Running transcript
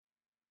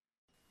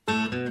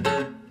This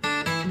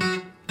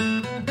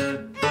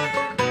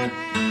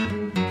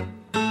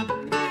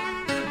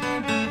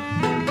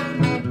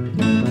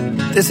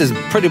is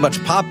Pretty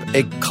Much Pop,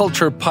 a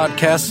culture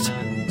podcast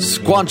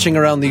squanching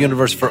around the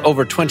universe for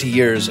over 20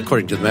 years,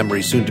 according to the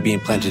memory soon to be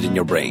implanted in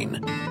your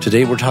brain.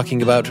 Today we're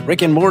talking about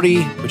Rick and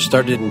Morty, which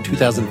started in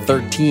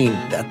 2013.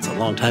 That's a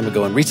long time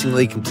ago and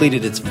recently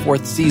completed its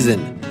 4th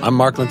season. I'm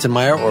Mark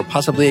Linton-Meyer, or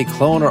possibly a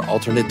clone or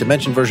alternate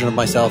dimension version of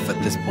myself.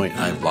 At this point,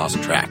 I've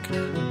lost track.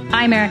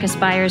 I'm Erica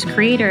Spires,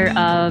 creator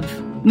of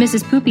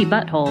Mrs. Poopy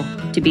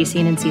Butthole, to be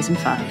seen in Season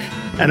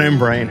 5. And I'm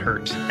Brian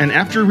Hurt. And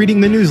after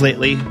reading the news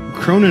lately,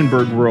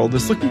 Cronenberg World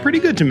is looking pretty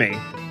good to me.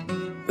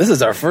 This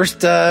is our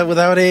first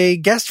without a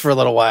guest for a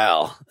little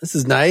while. This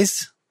is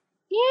nice.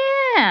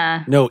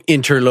 Yeah. No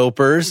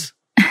interlopers.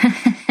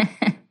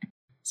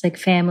 It's like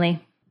family.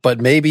 But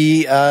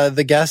maybe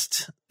the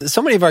guest,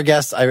 so many of our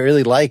guests I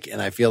really like,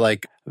 and I feel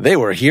like they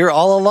were here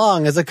all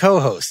along as a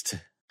co-host.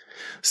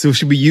 So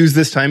should we use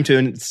this time to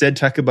instead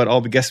talk about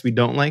all the guests we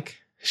don't like?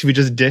 Should we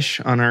just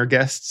dish on our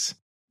guests?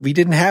 We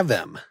didn't have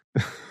them.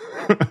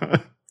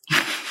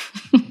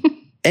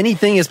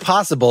 Anything is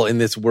possible in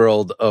this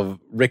world of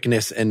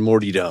Rickness and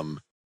Mortydom.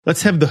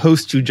 Let's have the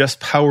host who just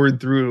powered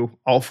through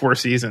all 4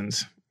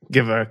 seasons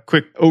give a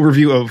quick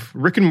overview of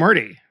Rick and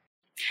Morty.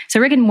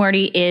 So Rick and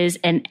Morty is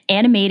an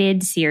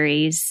animated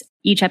series,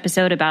 each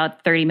episode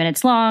about 30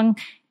 minutes long,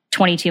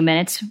 22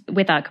 minutes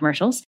without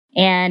commercials.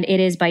 And it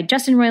is by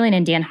Justin Roiland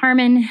and Dan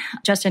Harmon.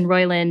 Justin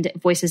Roiland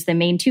voices the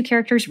main 2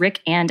 characters,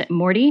 Rick and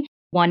Morty.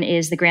 One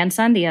is the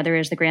grandson, the other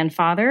is the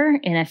grandfather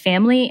in a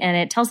family, and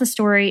it tells the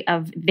story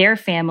of their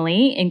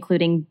family,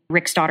 including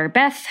Rick's daughter,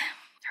 Beth,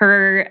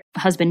 her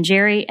husband,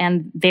 Jerry,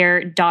 and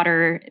their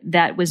daughter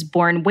that was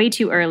born way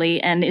too early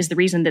and is the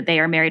reason that they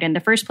are married in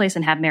the first place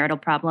and have marital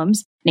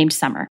problems, named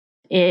Summer.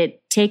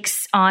 It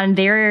takes on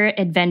their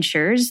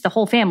adventures, the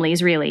whole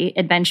family's really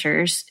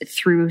adventures,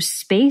 through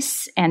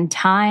space and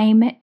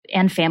time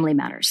and family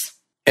matters.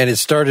 And it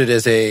started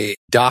as a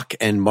Doc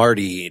and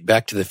Marty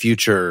Back to the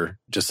Future,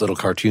 just little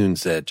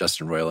cartoons that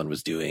Justin Roiland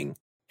was doing,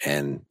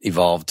 and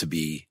evolved to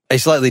be a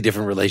slightly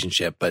different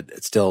relationship, but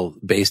it's still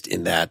based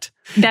in that.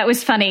 That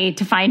was funny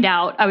to find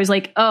out. I was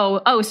like,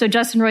 oh, so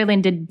Justin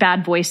Roiland did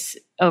bad voice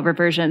over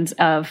versions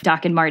of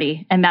Doc and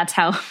Marty, and that's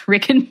how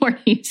Rick and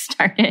Morty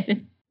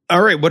started.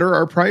 All right, what are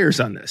our priors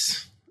on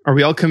this? Are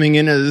we all coming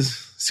in as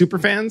super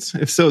fans?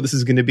 If so, this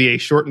is going to be a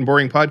short and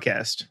boring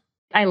podcast.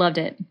 I loved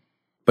it.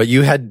 But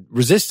you had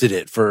resisted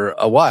it for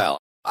a while.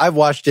 I've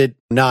watched it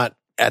not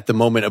at the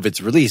moment of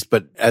its release,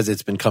 but as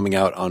it's been coming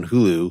out on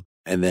Hulu,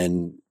 and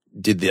then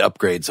did the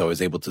upgrade, so I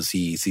was able to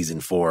see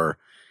season 4,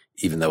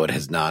 even though it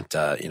has not,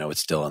 it's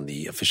still on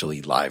the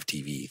officially live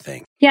TV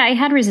thing. Yeah, I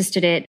had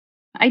resisted it.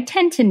 I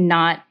tend to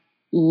not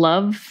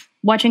love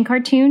watching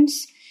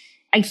cartoons.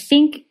 I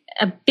think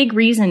a big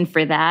reason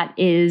for that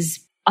is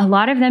a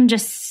lot of them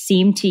just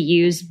seem to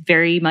use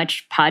very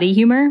much potty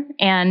humor,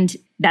 and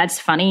that's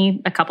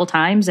funny a couple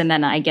times, and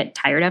then I get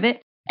tired of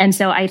it. And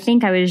so I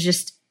think I was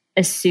just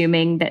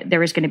assuming that there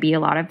was going to be a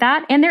lot of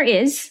that. And there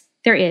is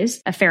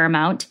a fair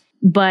amount,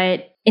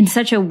 but in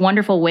such a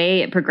wonderful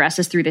way, it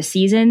progresses through the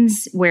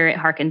seasons where it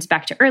harkens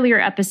back to earlier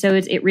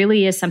episodes. It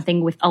really is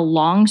something with a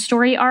long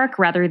story arc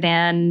rather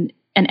than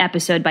an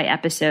episode by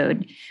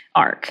episode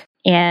arc.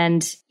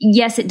 And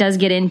yes, it does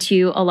get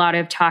into a lot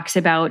of talks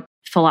about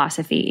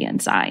philosophy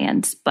and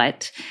science,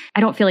 but I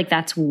don't feel like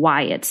that's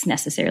why it's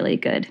necessarily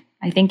good.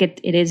 I think it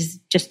is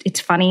just,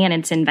 it's funny and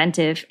it's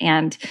inventive,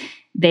 and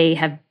they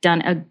have done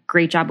a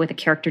great job with a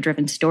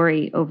character-driven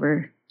story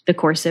over the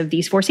course of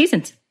these 4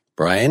 seasons.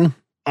 Brian?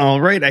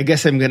 All right, I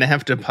guess I'm going to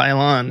have to pile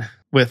on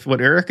with what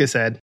Erica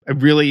said. I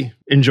really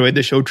enjoyed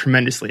the show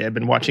tremendously. I've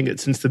been watching it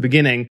since the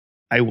beginning.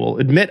 I will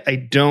admit I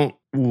don't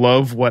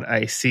love what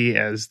I see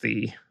as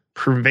the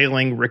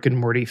prevailing Rick and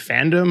Morty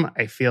fandom.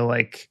 I feel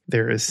like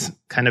there is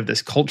kind of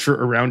this culture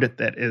around it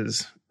that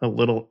is a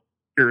little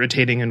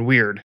irritating and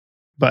weird.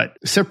 But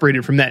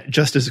separated from that,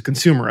 just as a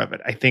consumer of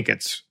it, I think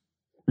it's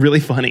really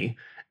funny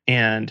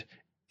and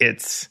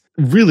it's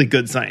really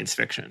good science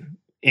fiction.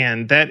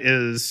 And that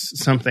is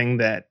something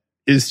that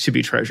is to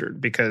be treasured,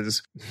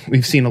 because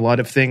we've seen a lot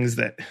of things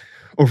that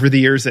over the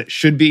years that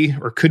should be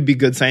or could be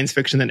good science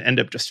fiction that end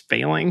up just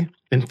failing.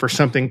 And for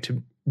something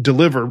to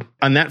deliver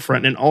on that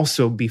front and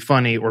also be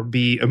funny or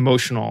be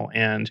emotional.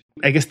 And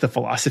I guess the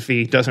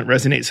philosophy doesn't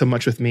resonate so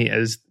much with me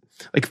as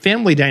like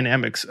family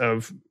dynamics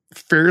of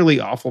fairly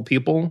awful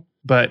people,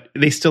 but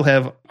they still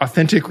have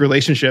authentic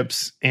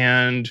relationships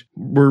and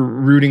we're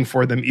rooting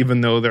for them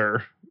even though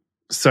they're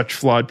such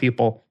flawed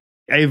people.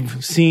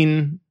 I've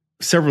seen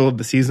several of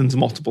the seasons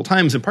multiple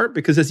times, in part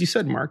because, as you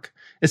said, Mark,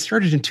 it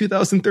started in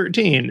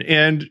 2013.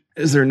 And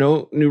is there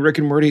no new Rick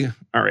and Morty?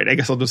 All right, I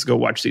guess I'll just go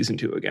watch season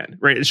 2 again,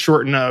 right? It's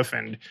short enough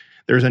and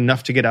there's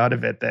enough to get out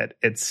of it that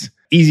it's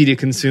easy to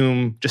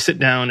consume. Just sit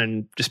down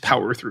and just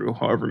power through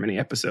however many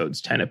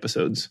episodes, 10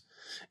 episodes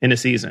in a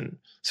season.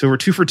 So we're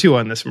 2 for 2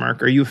 on this,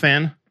 Mark. Are you a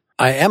fan?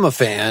 I am a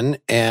fan,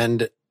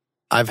 and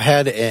I've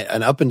had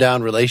an up and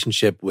down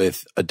relationship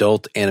with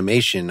adult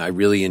animation. I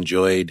really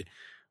enjoyed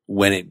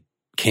when it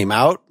came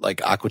out,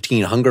 like Aqua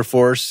Teen Hunger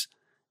Force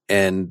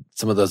and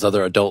some of those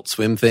other Adult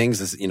Swim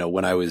things. You know,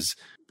 when I was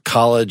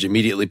college,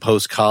 immediately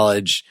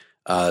post-college,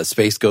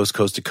 Space Ghost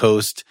Coast to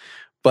Coast.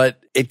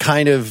 But it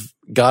kind of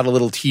got a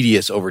little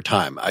tedious over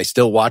time. I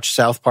still watch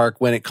South Park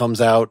when it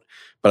comes out,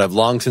 but I've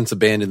long since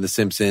abandoned The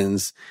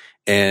Simpsons.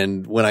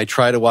 And when I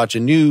try to watch a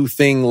new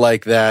thing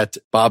like that,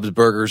 Bob's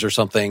Burgers or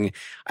something,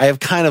 I have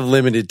kind of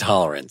limited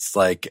tolerance.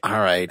 Like, all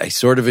right, I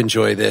sort of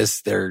enjoy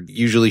this. They're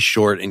usually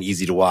short and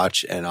easy to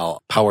watch, and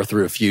I'll power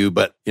through a few.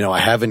 But, you know, I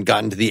haven't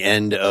gotten to the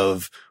end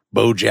of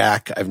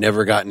BoJack. I've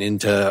never gotten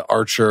into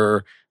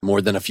Archer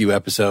more than a few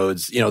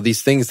episodes. You know,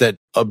 these things that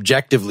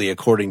objectively,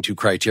 according to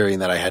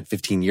Criterion that I had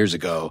 15 years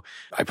ago,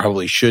 I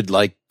probably should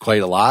like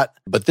quite a lot.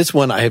 But this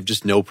one I have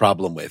just no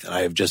problem with. And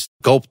I have just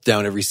gulped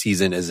down every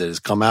season as it has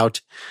come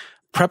out.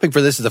 Prepping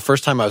for this is the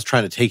first time I was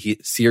trying to take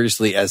it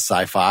seriously as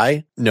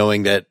sci-fi,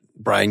 knowing that,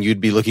 Brian, you'd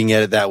be looking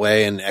at it that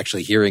way and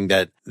actually hearing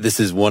that this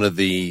is one of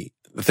the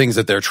things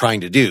that they're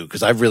trying to do.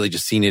 Because I've really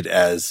just seen it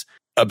as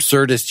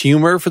absurdist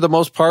humor for the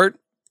most part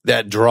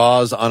that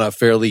draws on a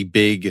fairly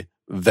big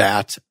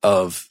vat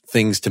of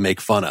things to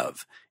make fun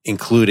of,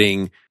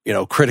 including, you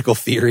know, critical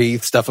theory,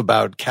 stuff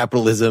about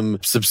capitalism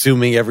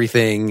subsuming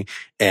everything,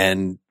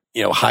 and,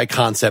 you know, high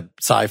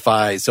concept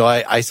sci-fi. So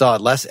I saw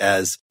it less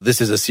as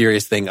this is a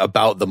serious thing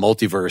about the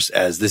multiverse,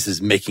 as this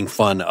is making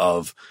fun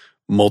of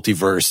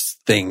multiverse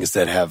things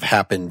that have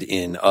happened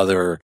in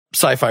other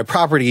sci-fi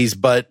properties.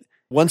 But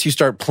once you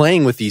start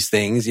playing with these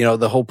things, you know,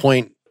 the whole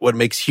point, what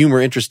makes humor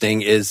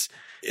interesting is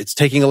it's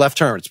taking a left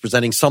turn. It's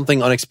presenting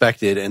something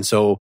unexpected. And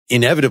so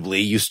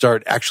inevitably you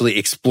start actually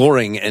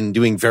exploring and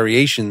doing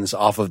variations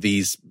off of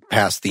these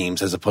past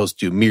themes as opposed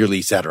to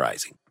merely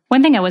satirizing.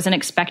 One thing I wasn't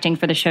expecting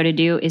for the show to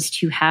do is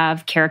to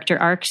have character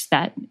arcs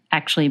that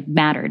actually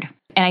mattered.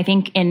 And I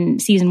think in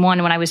season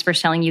 1, when I was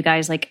first telling you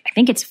guys, like, I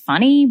think it's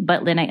funny,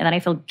 but then I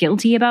feel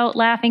guilty about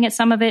laughing at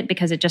some of it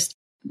because it just,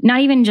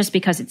 not even just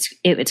because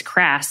it's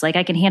crass. Like,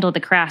 I can handle the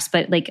crass,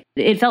 but like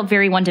it felt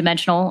very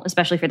one-dimensional,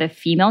 especially for the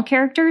female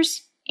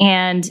characters.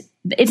 And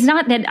it's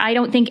not that I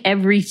don't think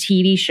every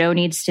TV show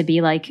needs to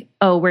be like,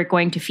 oh, we're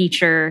going to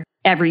feature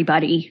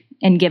everybody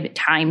and give it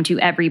time to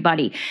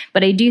everybody.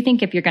 But I do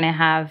think if you're going to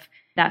have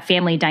that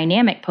family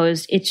dynamic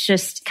posed, it's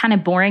just kind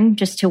of boring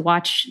just to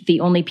watch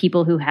the only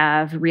people who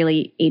have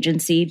really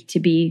agency to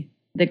be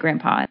the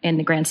grandpa and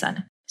the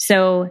grandson.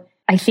 So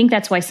I think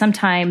that's why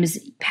sometimes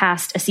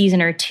past a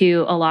season or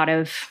two, a lot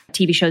of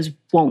TV shows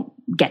won't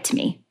get to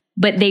me.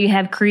 But they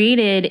have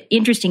created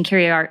interesting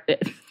carry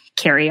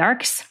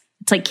arcs.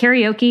 It's like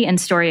karaoke and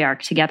story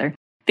arc together.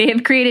 They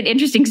have created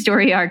interesting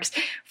story arcs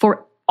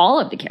for all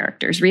of the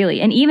characters,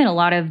 really. And even a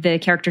lot of the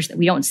characters that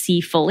we don't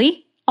see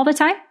fully all the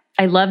time.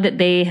 I love that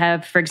they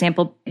have, for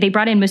example, they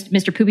brought in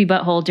Mr. Poopy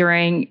Butthole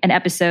during an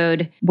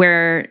episode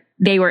where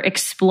they were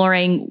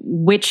exploring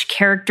which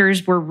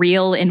characters were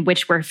real and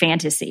which were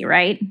fantasy,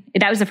 right?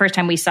 That was the first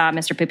time we saw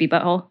Mr. Poopy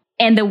Butthole.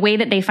 And the way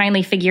that they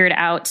finally figured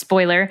out,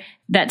 spoiler,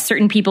 that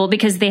certain people,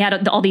 because they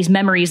had all these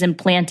memories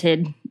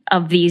implanted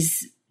of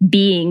these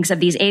beings, of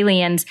these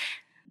aliens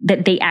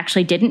that they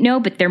actually didn't know,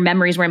 but their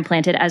memories were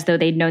implanted as though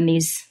they'd known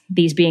these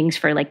beings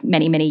for like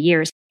many, many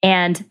years.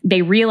 And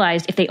they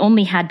realized if they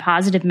only had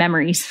positive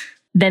memories,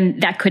 then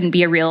that couldn't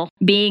be a real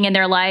being in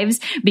their lives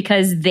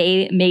because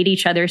they made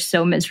each other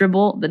so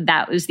miserable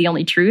that was the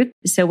only truth.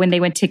 So when they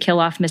went to kill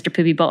off Mr.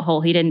 Poopy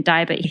Butthole, he didn't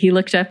die, but he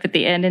looked up at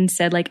the end and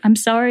said, like, I'm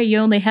sorry, you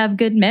only have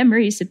good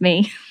memories of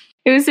me.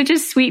 It was such a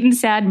sweet and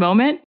sad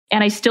moment.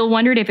 And I still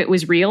wondered if it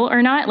was real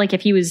or not, like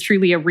if he was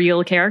truly a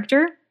real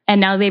character. And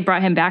now they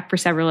brought him back for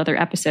several other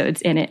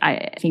episodes. And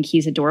I think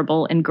he's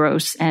adorable and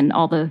gross and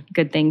all the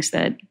good things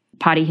that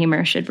potty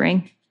humor should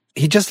bring.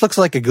 He just looks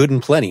like a good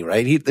and plenty,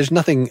 right? There's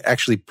nothing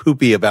actually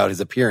poopy about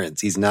his appearance.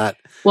 He's not...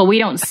 Well, we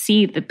don't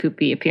see the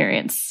poopy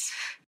appearance.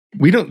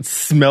 We don't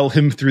smell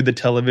him through the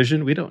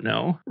television. We don't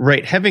know.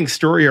 Right. Having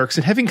story arcs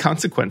and having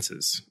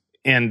consequences.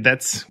 And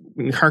that's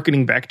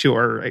hearkening back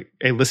to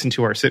I listened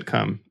to our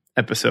sitcom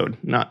episode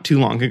not too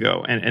long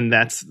ago. And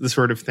that's the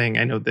sort of thing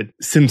I know that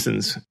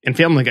Simpsons and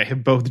Family Guy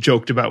have both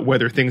joked about,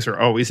 whether things are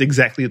always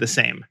exactly the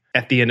same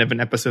at the end of an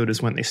episode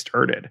as when they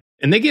started.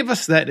 And they gave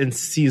us that in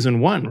season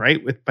 1,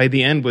 right? By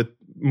the end, with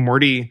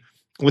Morty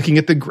looking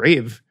at the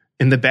grave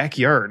in the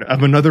backyard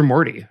of another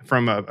Morty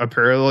from a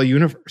parallel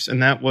universe.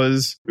 And that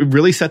it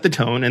really set the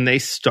tone, and they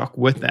stuck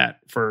with that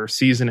for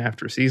season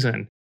after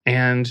season.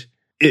 And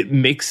it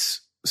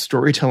makes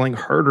storytelling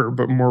harder,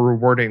 but more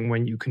rewarding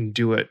when you can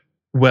do it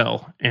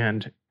well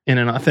and in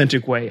an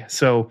authentic way.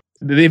 So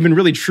they've been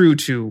really true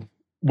to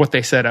what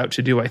they set out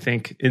to do, I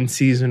think, in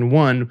season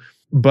 1.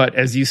 But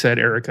as you said,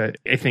 Erica,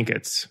 I think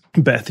it's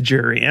Beth,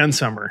 Jerry, and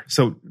Summer.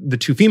 So the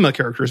 2 female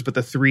characters, but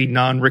the 3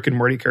 non-Rick and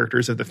Morty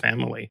characters of the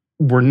family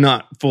were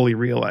not fully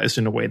realized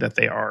in a way that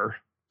they are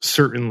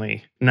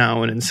certainly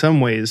now. And in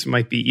some ways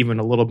might be even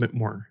a little bit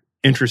more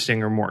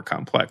interesting or more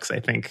complex. I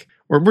think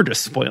we're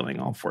just spoiling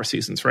all 4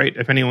 seasons, right?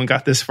 If anyone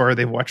got this far,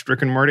 they've watched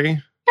Rick and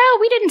Morty. No,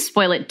 we didn't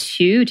spoil it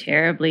too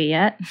terribly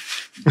yet.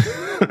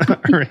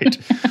 Right.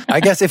 I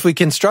guess if we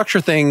can structure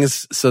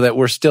things so that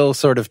we're still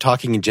sort of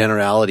talking in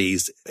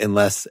generalities,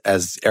 unless,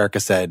 as Erica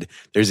said,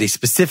 there's a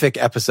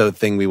specific episode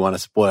thing we want to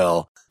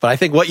spoil. But I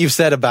think what you've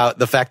said about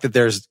the fact that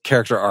there's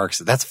character arcs,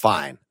 that's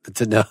fine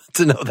to know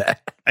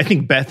that. I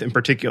think Beth in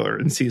particular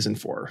in season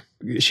 4,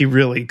 she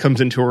really comes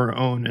into her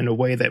own in a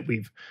way that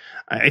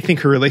I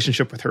think her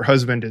relationship with her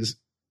husband is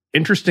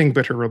interesting,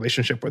 but her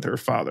relationship with her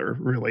father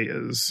really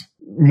is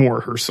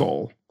more her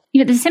soul.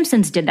 You know, The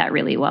Simpsons did that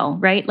really well,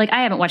 right? Like,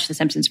 I haven't watched The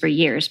Simpsons for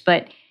years,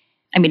 but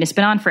I mean, it's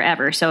been on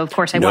forever. So, of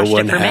course, I watched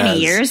it for many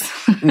years.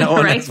 No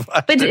one right? has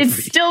watched but it.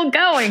 it's still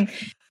going.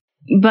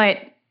 But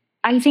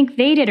I think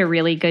they did a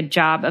really good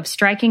job of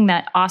striking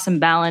that awesome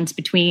balance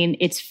between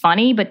it's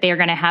funny, but they're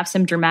going to have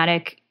some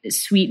dramatic,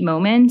 sweet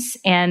moments.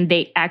 And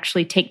they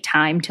actually take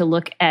time to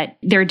look at,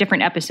 there are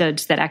different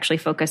episodes that actually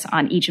focus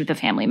on each of the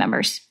family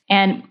members.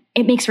 And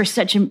it makes for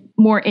such a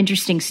more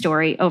interesting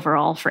story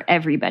overall for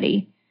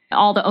everybody.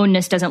 All the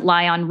onus doesn't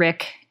lie on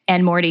Rick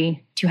and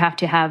Morty to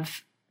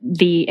have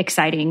the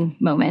exciting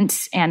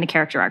moments and the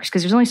character arcs,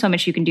 because there's only so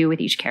much you can do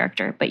with each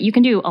character, but you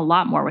can do a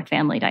lot more with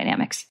family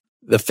dynamics.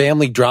 The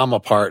family drama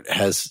part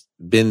has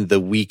been the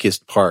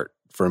weakest part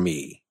for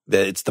me.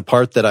 That it's the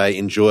part that I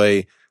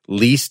enjoy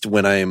least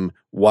when I'm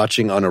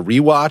watching on a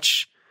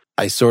rewatch.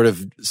 I sort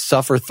of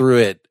suffer through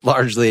it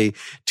largely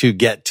to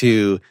get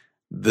to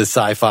the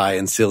sci-fi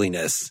and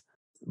silliness.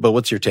 But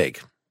what's your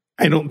take?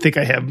 I don't think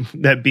I have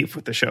that beef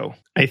with the show.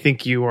 I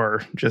think you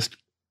are just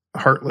a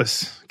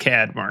heartless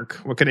cad, Mark.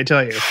 What can I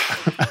tell you?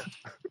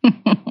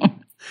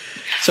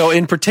 So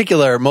in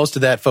particular, most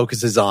of that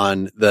focuses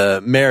on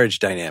the marriage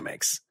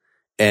dynamics.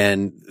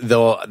 And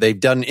though they've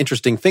done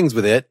interesting things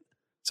with it,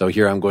 so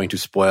here I'm going to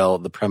spoil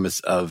the premise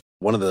of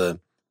one of the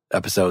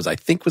episodes, I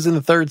think was in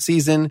the 3rd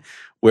season,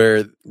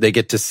 where they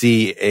get to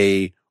see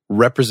a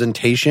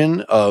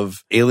representation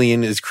of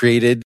alien is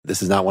created.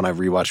 This is not one I've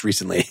rewatched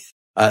recently.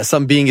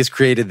 Some being is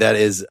created that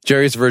is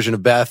Jerry's version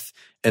of Beth,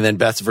 and then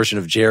Beth's version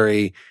of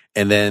Jerry,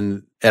 and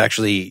then it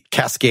actually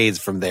cascades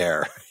from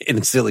there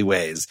in silly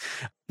ways.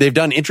 They've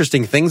done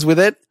interesting things with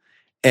it,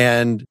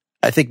 and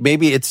I think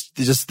maybe it's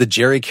just the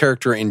Jerry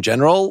character in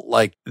general.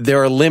 Like,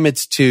 there are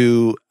limits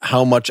to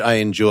how much I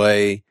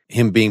enjoy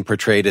him being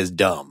portrayed as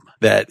dumb,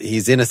 that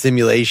he's in a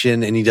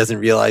simulation and he doesn't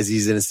realize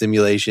he's in a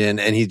simulation,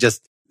 and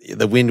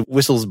the wind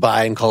whistles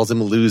by and calls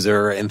him a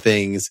loser and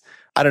things.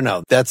 I don't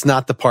know. That's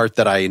not the part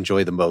that I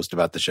enjoy the most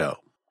about the show.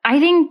 I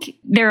think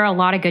there are a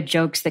lot of good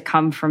jokes that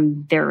come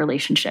from their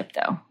relationship,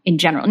 though, in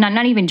general.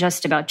 Not even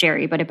just about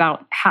Jerry, but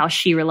about how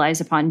she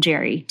relies upon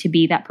Jerry to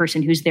be that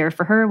person who's there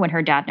for her when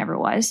her dad never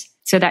was.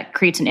 So that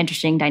creates an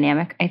interesting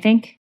dynamic, I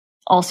think.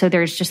 Also,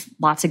 there's just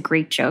lots of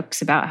great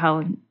jokes about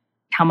how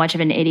much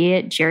of an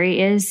idiot Jerry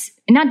is.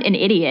 Not an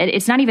idiot.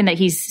 It's not even that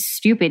he's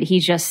stupid.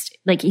 He's just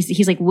like,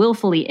 he's like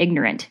willfully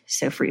ignorant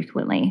so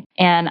frequently.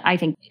 And I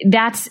think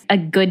that's a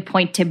good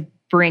point to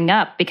bring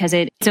up, because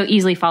it so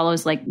easily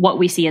follows like what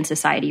we see in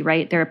society,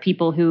 right? There are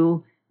people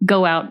who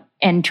go out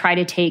and try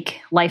to take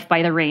life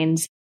by the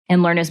reins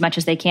and learn as much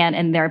as they can.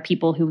 And there are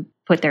people who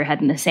put their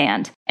head in the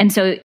sand. And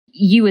so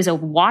you as a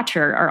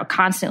watcher are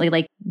constantly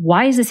like,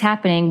 why is this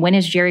happening? When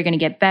is Jerry going to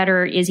get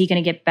better? Is he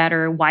going to get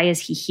better? Why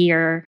is he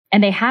here?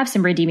 And they have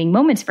some redeeming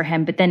moments for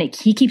him, but then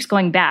he keeps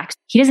going back.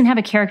 He doesn't have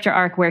a character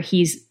arc where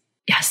he's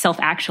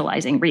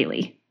self-actualizing,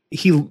 really.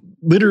 He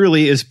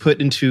literally is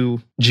put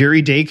into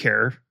Jerry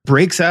daycare,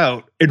 breaks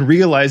out, and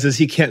realizes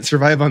he can't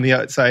survive on the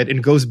outside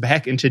and goes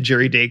back into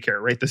Jerry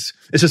daycare, right? It's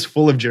just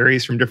full of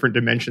Jerrys from different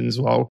dimensions,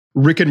 while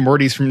Rick and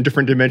Morty's from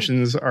different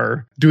dimensions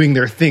are doing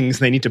their things.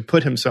 They need to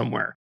put him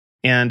somewhere.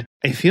 And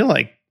I feel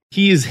like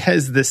he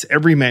has this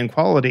everyman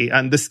quality.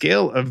 On the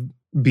scale of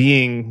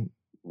being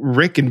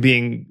Rick and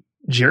being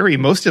Jerry,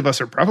 most of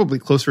us are probably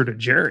closer to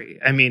Jerry.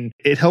 I mean,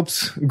 it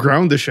helps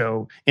ground the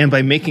show. And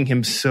by making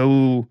him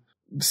so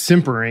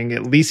simpering,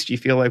 at least you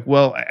feel like,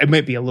 well, I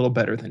might be a little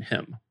better than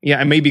him. Yeah,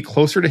 I may be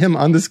closer to him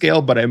on the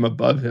scale, but I'm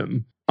above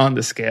him on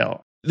the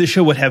scale. The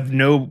show would have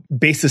no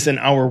basis in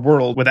our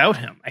world without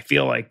him. I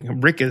feel like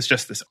Rick is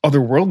just this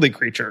otherworldly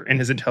creature in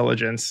his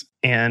intelligence,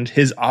 and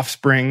his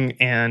offspring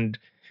and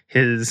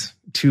his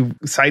 2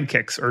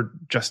 sidekicks are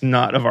just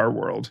not of our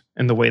world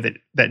in the way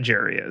that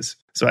Jerry is.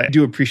 So I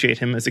do appreciate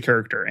him as a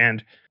character,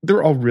 and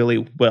they're all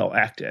really well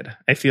acted.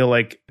 I feel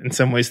like in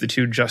some ways the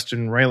 2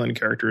 Justin Roiland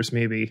characters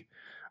maybe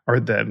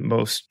are the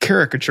most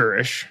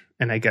caricature-ish,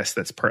 and I guess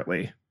that's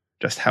partly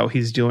just how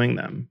he's doing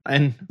them.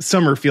 And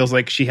Summer feels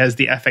like she has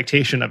the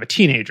affectation of a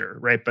teenager,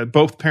 right? But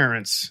both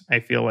parents, I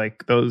feel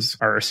like those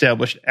are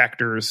established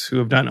actors who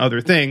have done other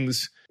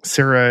things.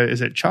 Sarah, is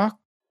it Chalk?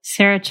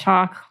 Sarah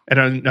Chalk. I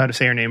don't know how to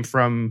say her name,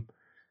 from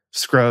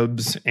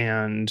Scrubs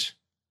and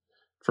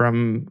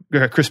from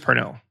Chris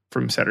Parnell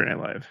from Saturday Night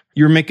Live.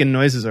 You were making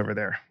noises over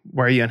there.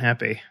 Why are you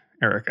unhappy,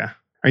 Erica?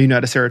 Are you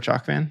not a Sarah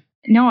Chalk fan?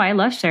 No, I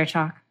love Sarah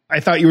Chalk.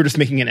 I thought you were just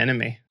making an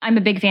enemy. I'm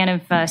a big fan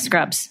of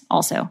Scrubs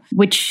also,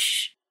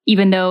 which,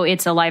 even though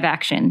it's a live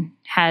action,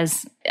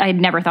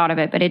 I'd never thought of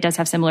it, but it does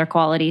have similar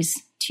qualities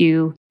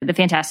to the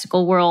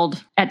fantastical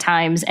world at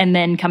times, and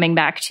then coming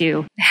back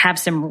to have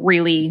some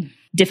really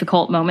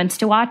difficult moments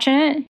to watch in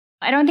it.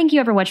 I don't think you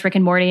ever watch Rick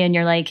and Morty and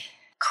you're like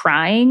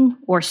crying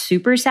or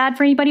super sad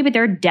for anybody, but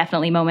there are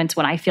definitely moments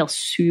when I feel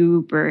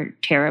super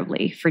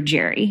terribly for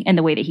Jerry and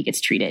the way that he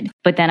gets treated.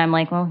 But then I'm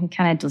like, well, he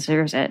kind of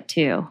deserves it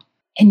too.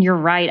 And you're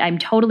right. I'm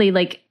totally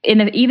like,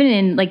 even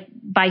in like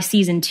by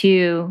season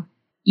 2,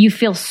 you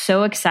feel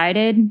so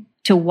excited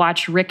to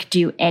watch Rick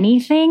do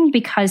anything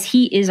because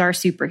he is our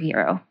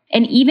superhero.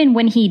 And even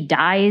when he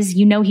dies,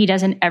 you know he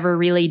doesn't ever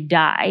really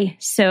die.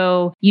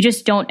 So you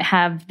just don't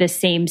have the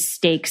same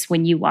stakes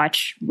when you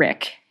watch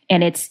Rick.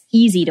 And it's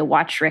easy to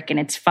watch Rick and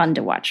it's fun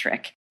to watch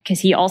Rick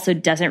because he also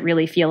doesn't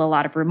really feel a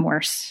lot of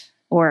remorse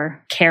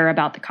or care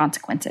about the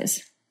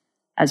consequences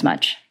as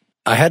much.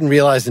 I hadn't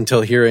realized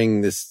until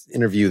hearing this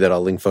interview that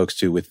I'll link folks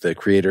to with the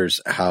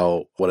creators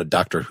what a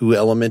Doctor Who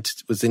element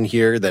was in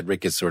here, that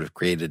Rick is sort of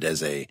created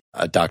as a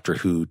Doctor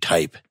Who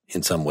type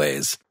in some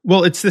ways.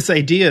 Well, it's this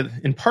idea,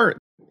 in part,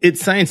 it's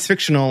science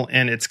fictional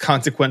and its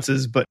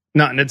consequences, but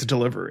not in its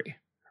delivery.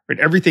 Right?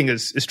 Everything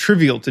is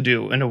trivial to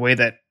do in a way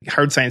that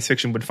hard science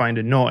fiction would find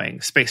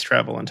annoying. Space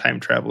travel and time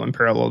travel and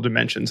parallel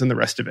dimensions and the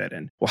rest of it.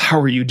 And, well, how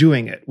are you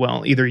doing it?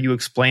 Well, either you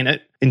explain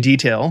it in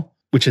detail,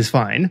 which is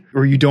fine,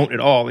 or you don't at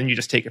all and you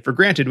just take it for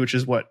granted, which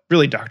is what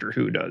really Doctor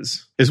Who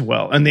does as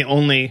well. And they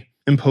only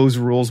impose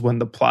rules when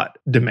the plot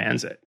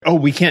demands it. Oh,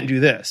 we can't do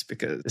this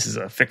because this is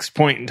a fixed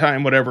point in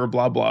time, whatever,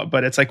 blah, blah.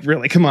 But it's like,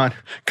 really, come on.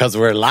 Because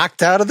we're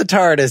locked out of the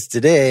TARDIS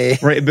today.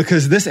 Right,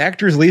 because this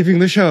actor is leaving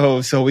the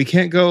show, so we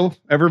can't go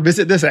ever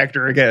visit this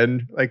actor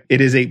again. Like,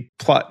 it is a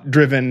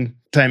plot-driven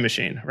time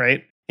machine,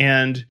 right?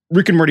 And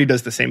Rick and Morty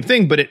does the same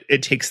thing, but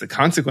it takes the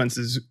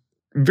consequences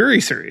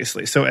very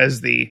seriously. So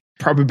as the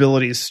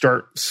probabilities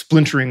start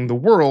splintering the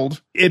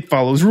world, it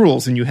follows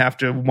rules, and you have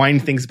to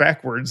wind things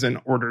backwards in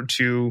order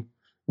to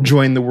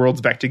join the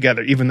worlds back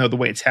together, even though the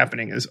way it's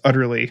happening is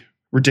utterly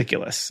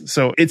ridiculous.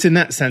 So it's in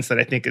that sense that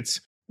I think it's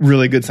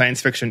really good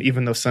science fiction,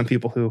 even though some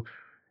people who,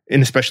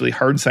 and especially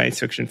hard science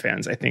fiction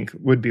fans, I think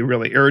would be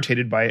really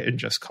irritated by it and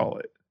just call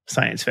it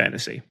science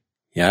fantasy.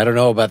 Yeah, I don't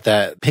know about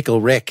that. Pickle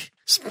Rick,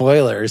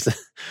 spoilers,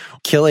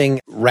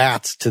 killing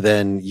rats to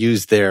then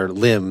use their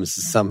limbs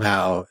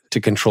somehow to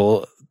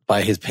control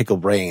by his pickle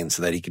brain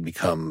so that he can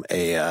become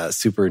a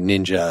super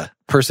ninja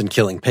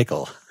person-killing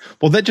pickle.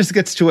 Well, that just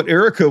gets to what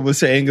Erica was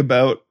saying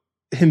about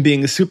him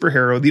being a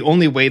superhero. The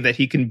only way that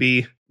he can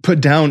be put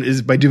down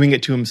is by doing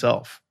it to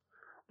himself,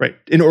 right?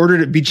 In order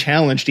to be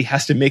challenged, he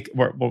has to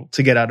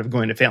to get out of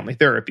going to family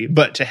therapy,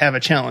 but to have a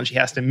challenge, he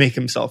has to make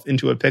himself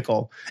into a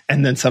pickle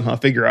and then somehow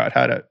figure out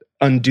how to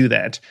undo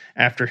that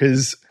after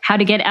his... How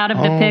to get out of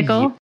the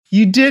pickle?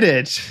 You did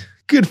it.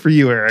 Good for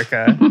you,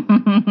 Erica.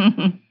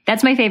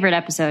 That's my favorite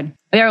episode.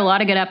 There are a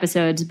lot of good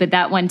episodes, but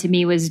that one to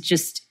me was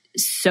just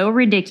so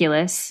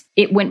ridiculous.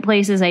 It went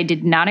places I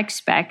did not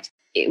expect.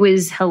 It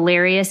was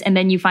hilarious. And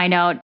then you find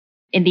out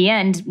in the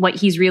end what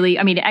he's really,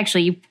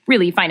 actually, you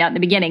really find out in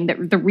the beginning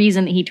that the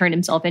reason that he turned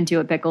himself into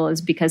a pickle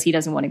is because he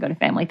doesn't want to go to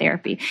family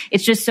therapy.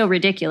 It's just so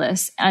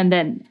ridiculous and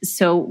then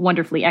so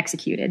wonderfully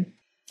executed.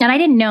 And I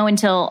didn't know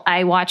until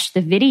I watched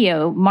the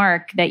video,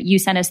 Mark, that you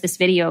sent us this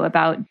video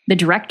about the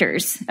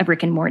directors of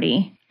Rick and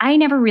Morty. I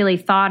never really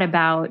thought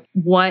about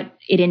what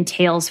it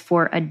entails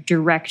for a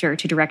director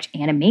to direct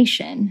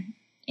animation.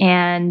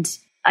 And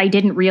I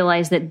didn't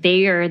realize that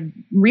they are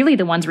really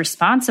the ones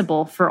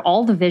responsible for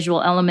all the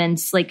visual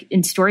elements, like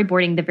in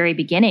storyboarding the very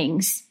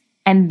beginnings.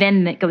 And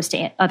then it goes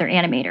to other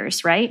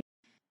animators, right?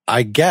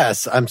 I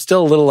guess. I'm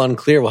still a little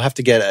unclear. We'll have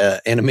to get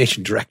an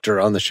animation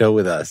director on the show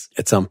with us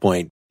at some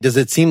point. Does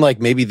it seem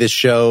like maybe this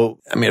show,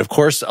 of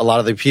course, a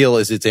lot of the appeal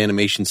is its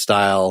animation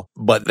style,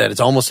 but that it's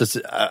almost,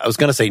 I was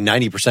going to say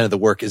 90% of the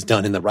work is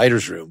done in the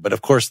writer's room. But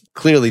of course,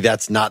 clearly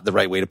that's not the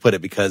right way to put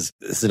it, because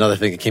this is another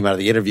thing that came out of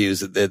the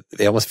interviews, that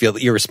they almost feel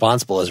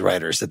irresponsible as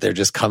writers, that they're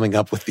just coming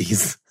up with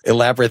these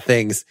elaborate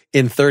things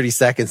in 30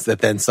 seconds that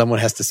then someone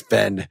has to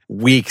spend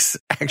weeks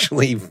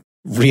actually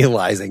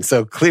realizing.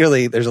 So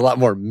clearly there's a lot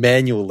more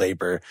manual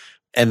labor.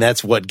 And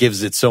that's what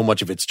gives it so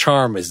much of its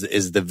charm is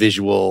the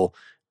visual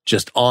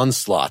just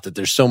onslaught, that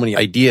there's so many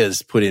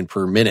ideas put in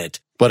per minute.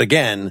 But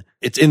again,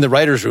 it's in the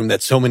writer's room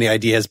that so many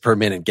ideas per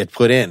minute get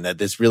put in, that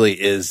this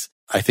really is,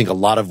 I think a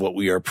lot of what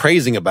we are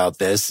praising about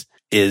this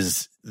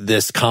is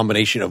this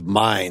combination of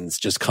minds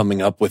just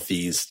coming up with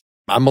these.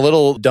 I'm a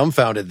little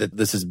dumbfounded that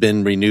this has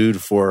been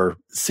renewed for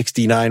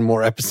 69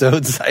 more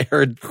episodes. I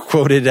heard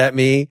quoted at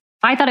me.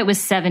 I thought it was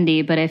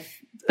 70, but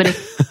if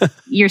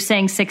you're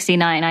saying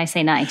 69, I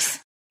say nice.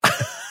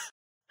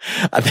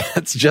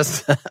 That's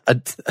just,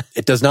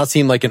 it does not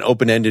seem like an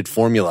open-ended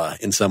formula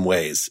in some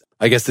ways.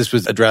 I guess this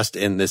was addressed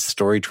in this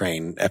Story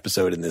Train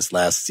episode in this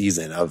last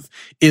season of,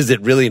 is it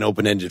really an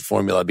open-ended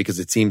formula? Because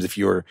it seems if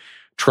you're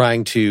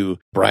trying to,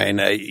 Brian,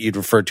 you'd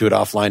referred to it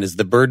offline as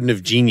the burden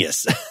of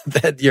genius,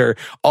 that you're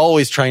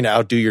always trying to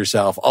outdo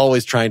yourself,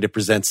 always trying to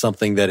present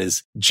something that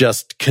is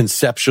just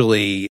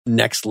conceptually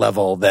next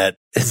level. That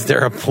is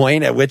there a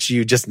point at which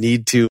you just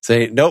need to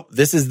say, nope,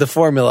 this is the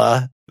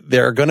formula.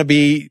 There are going to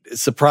be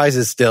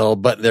surprises still,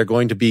 but they're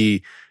going to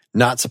be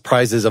not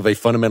surprises of a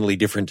fundamentally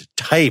different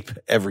type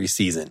every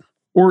season.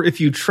 Or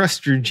if you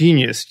trust your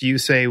genius, do you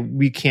say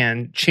we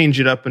can change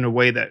it up in a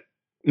way that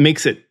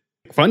makes it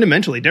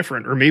fundamentally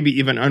different or maybe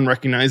even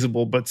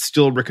unrecognizable, but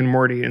still Rick and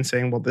Morty, and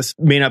saying, well, this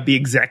may not be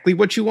exactly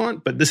what you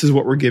want, but this is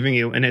what we're giving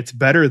you. And it's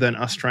better than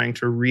us trying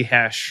to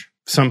rehash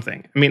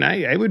something. I mean,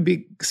 I would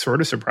be sort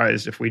of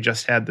surprised if we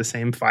just had the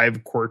same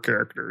 5 core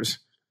characters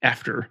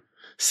after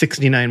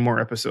 69 more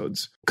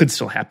episodes. Could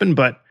still happen,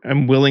 but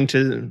I'm willing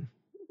to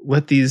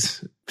let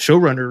these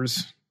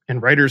showrunners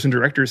and writers and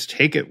directors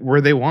take it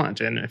where they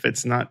want. And if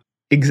it's not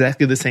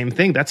exactly the same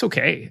thing, that's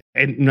okay.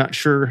 I'm not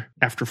sure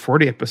after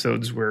 40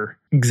 episodes we're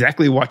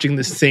exactly watching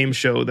the same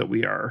show that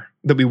we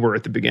were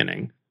at the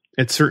beginning.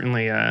 It's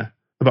certainly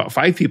about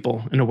 5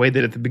 people in a way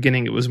that at the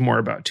beginning it was more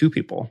about 2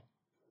 people.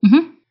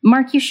 Mm-hmm.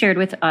 Mark, you shared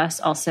with us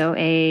also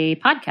a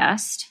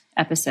podcast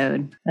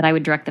episode that I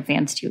would direct the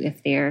fans to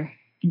if they're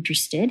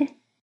interested.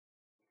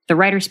 The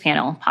Writers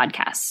Panel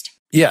podcast.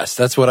 Yes,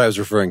 that's what I was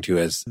referring to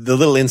as the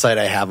little insight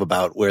I have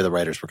about where the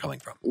writers were coming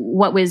from.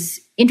 What was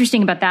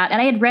interesting about that,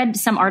 and I had read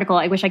some article,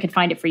 I wish I could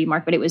find it for you,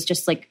 Mark, but it was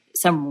just like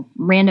some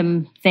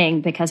random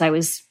thing because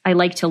I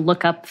like to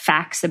look up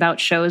facts about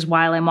shows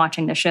while I'm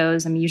watching the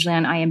shows. I'm usually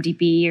on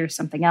IMDb or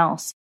something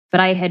else. But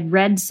I had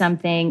read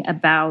something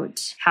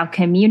about how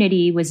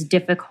Community was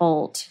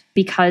difficult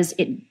because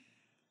it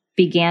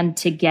began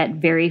to get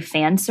very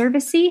fan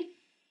servicey.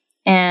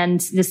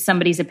 And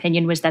somebody's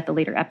opinion was that the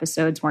later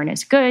episodes weren't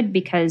as good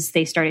because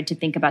they started to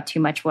think about too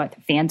much what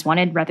fans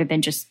wanted rather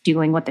than just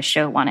doing what the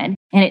show wanted.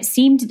 And it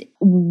seemed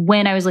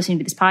when I was listening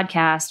to this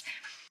podcast,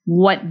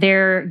 what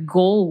their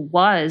goal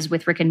was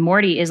with Rick and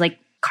Morty is like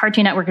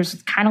Cartoon Network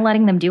was kind of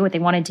letting them do what they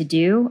wanted to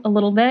do a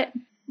little bit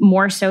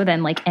more so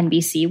than like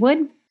NBC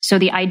would. So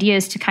the idea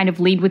is to kind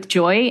of lead with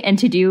joy and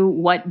to do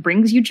what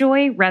brings you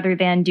joy rather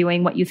than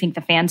doing what you think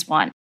the fans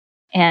want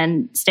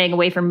and staying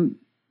away from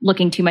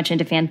looking too much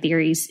into fan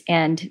theories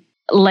and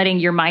letting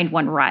your mind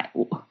run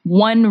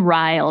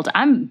wild.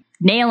 I'm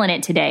nailing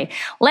it today.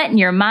 Letting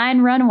your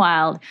mind run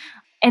wild.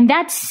 And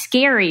that's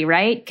scary,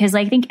 right? Because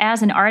I think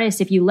as an artist,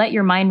 if you let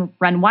your mind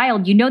run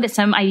wild, you know that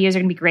some ideas are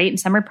going to be great and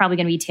some are probably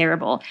going to be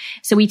terrible.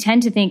 So we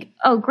tend to think,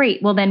 oh,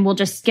 great. Well, then we'll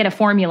just get a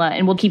formula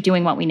and we'll keep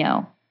doing what we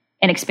know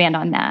and expand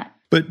on that.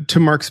 But to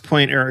Mark's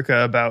point,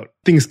 Erica, about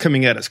things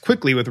coming at us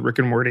quickly with Rick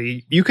and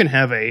Morty, you can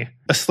have a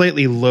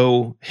slightly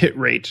low hit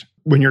rate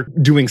when you're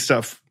doing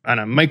stuff on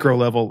a micro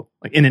level,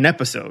 like in an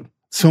episode.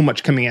 So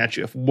much coming at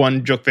you. If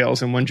one joke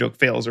fails and one joke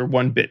fails or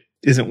one bit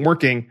isn't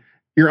working,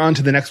 you're on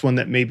to the next one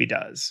that maybe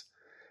does.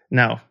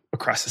 Now,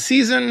 across the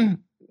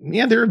season,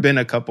 yeah, there have been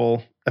a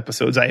couple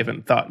episodes I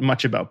haven't thought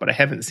much about, but I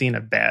haven't seen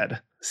a bad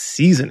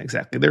season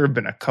exactly. There have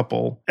been a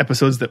couple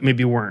episodes that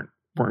maybe weren't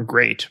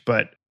great,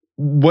 but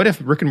what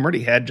if Rick and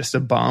Morty had just a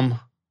bomb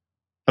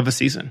of a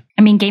season?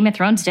 I mean, Game of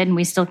Thrones did, and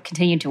we still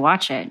continued to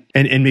watch it.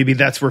 And maybe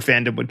that's where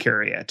fandom would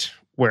carry it,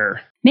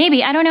 where...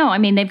 Maybe, I don't know. I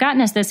mean, they've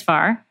gotten us this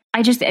far.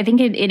 I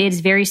think it is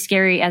very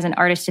scary as an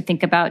artist to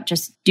think about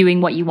just doing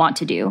what you want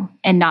to do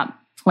and not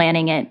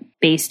planning it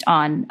based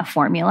on a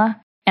formula.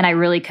 And I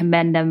really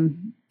commend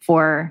them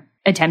for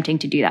attempting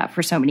to do that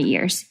for so many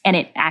years and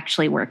it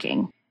actually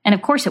working. And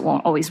of course, it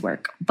won't always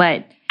work,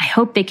 but I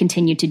hope they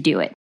continue to do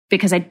it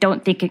because I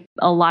don't think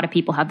a lot of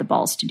people have the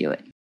balls to do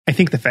it. I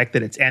think the fact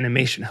that it's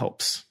animation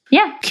helps.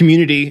 Yeah.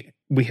 Community,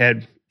 we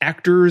had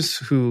actors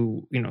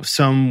who,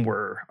 some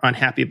were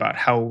unhappy about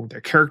how their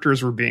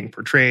characters were being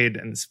portrayed.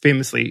 And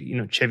famously,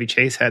 Chevy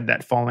Chase had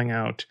that falling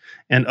out,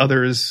 and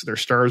others, their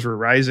stars were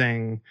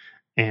rising.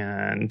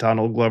 And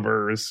Donald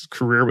Glover's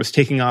career was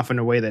taking off in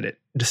a way that it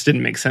just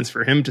didn't make sense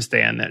for him to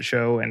stay on that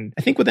show. And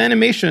I think with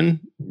animation,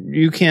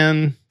 you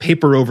can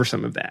paper over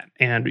some of that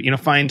and,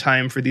 find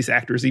time for these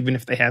actors, even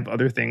if they have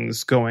other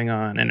things going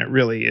on. And it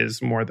really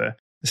is more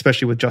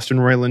especially with Justin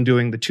Roiland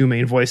doing the 2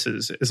 main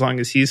voices, as long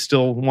as he's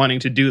still wanting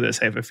to do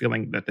this, I have a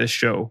feeling that this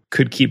show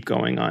could keep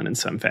going on in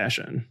some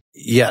fashion.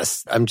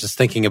 Yes. I'm just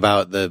thinking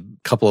about the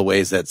couple of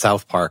ways that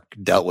South Park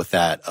dealt with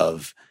that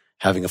of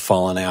having a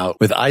fallen out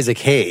with Isaac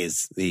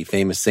Hayes, the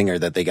famous singer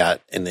that they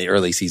got in the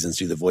early seasons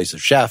to do the voice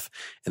of Chef.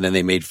 And then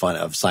they made fun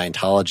of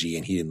Scientology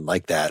and he didn't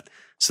like that.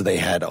 So they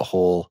had a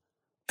whole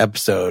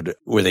episode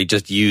where they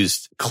just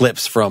used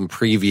clips from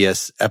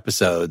previous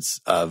episodes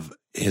of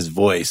his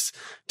voice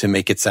to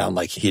make it sound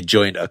like he had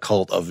joined a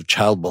cult of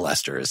child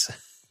molesters.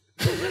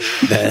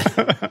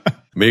 That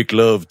make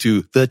love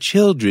to the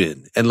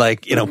children and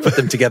put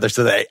them together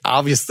so they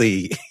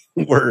obviously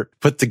were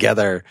put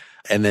together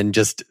and then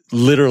just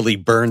literally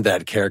burned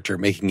that character,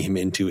 making him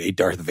into a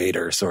Darth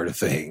Vader sort of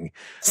thing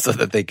so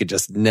that they could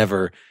just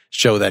never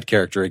show that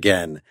character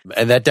again.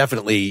 And that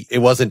definitely, it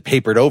wasn't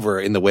papered over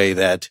in the way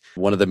that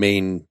one of the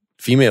main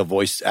female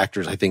voice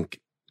actors, I think,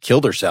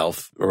 killed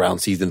herself around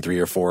season 3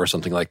 or 4 or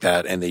something like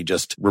that. And they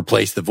just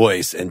replaced the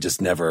voice and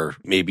just never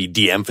maybe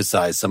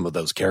de-emphasized some of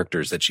those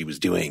characters that she was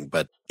doing.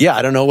 But yeah,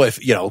 I don't know if,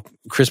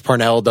 Chris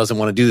Parnell doesn't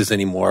want to do this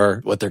anymore,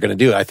 what they're going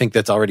to do. I think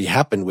that's already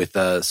happened with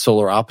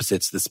Solar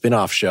Opposites, the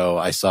spinoff show.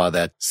 I saw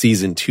that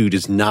season 2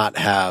 does not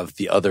have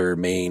the other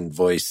main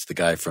voice, the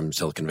guy from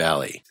Silicon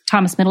Valley.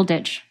 Thomas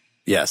Middleditch.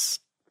 Yes.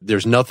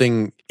 There's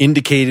nothing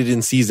indicated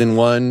in season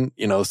 1,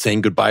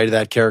 saying goodbye to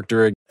that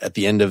character at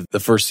the end of the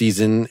first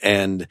season.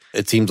 And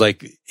it seems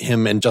like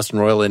him and Justin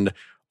Roiland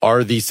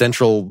are the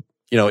central,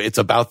 it's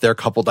about their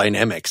couple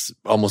dynamics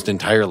almost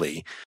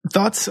entirely.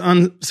 Thoughts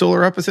on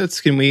Solar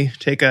Opposites? Can we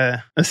take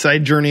a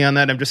side journey on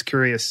that? I'm just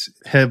curious.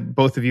 Have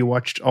both of you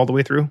watched all the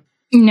way through?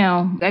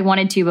 No, I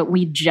wanted to, but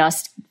we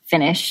just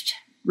finished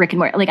Rick and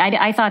Morty. Like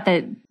I thought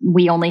that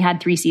we only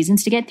had 3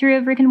 seasons to get through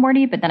of Rick and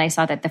Morty, but then I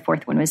saw that the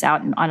 4th one was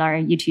out on our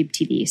YouTube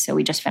TV, so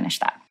we just finished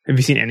that. Have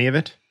you seen any of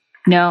it?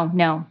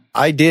 No.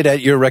 I did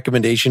at your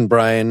recommendation,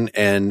 Brian,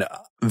 and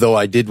though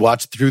I did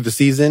watch through the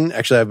season,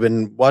 actually I've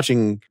been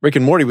watching Rick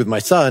and Morty with my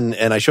son,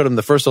 and I showed him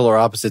the first Solar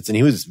Opposites, and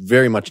he was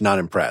very much not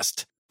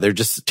impressed. They're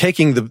just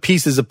taking the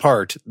pieces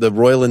apart, the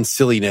Roiland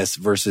silliness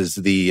versus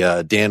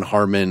the Dan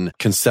Harmon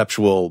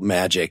conceptual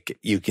magic.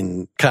 You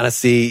can kind of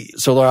see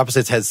Solar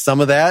Opposites has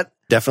some of that.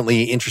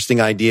 Definitely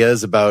interesting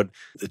ideas about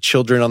the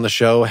children on the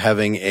show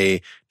having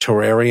a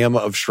terrarium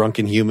of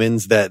shrunken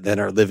humans that then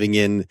are living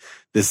in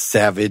this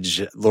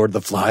savage Lord of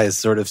the Flies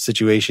sort of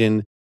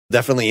situation.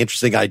 Definitely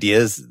interesting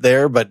ideas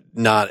there, but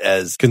not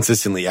as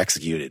consistently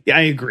executed. Yeah,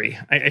 I agree.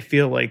 I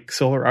feel like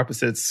Solar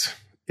Opposites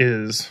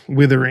is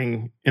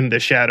withering in the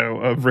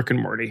shadow of Rick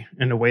and Morty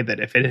in a way that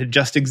if it had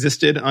just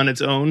existed on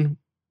its own,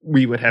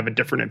 we would have a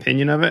different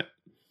opinion of it.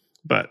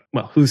 But,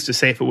 well, who's to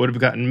say if it would have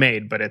gotten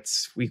made? But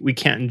we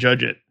can't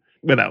judge it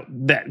without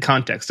that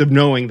context of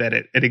knowing that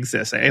it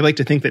exists. I like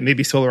to think that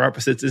maybe Solar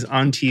Opposites is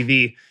on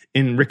TV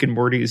in Rick and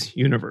Morty's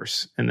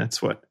universe, and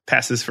that's what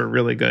passes for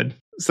really good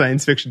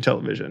science fiction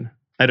television.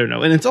 I don't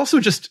know. And it's also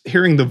just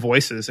hearing the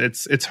voices.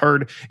 It's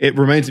hard. It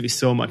reminds me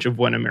so much of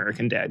when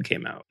American Dad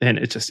came out. And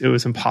it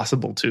was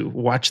impossible to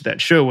watch that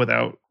show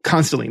without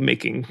constantly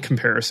making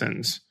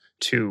comparisons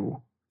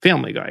to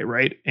Family Guy,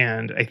 right?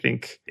 And I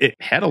think it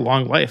had a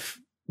long life,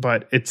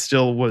 but it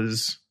still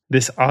was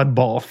this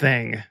oddball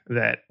thing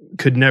that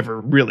could never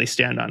really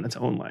stand on its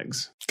own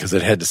legs. Because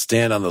it had to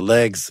stand on the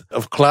legs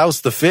of Klaus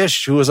the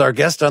Fish, who was our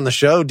guest on the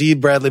show, D.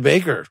 Bradley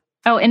Baker.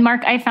 Oh, and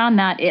Mark, I found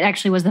that it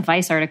actually was the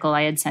Vice article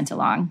I had sent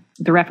along.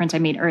 The reference I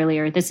made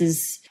earlier. This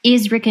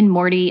is Rick and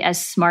Morty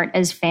as smart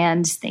as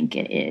fans think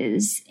it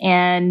is?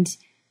 And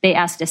they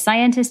asked a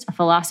scientist, a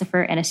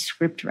philosopher, and a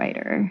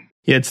scriptwriter.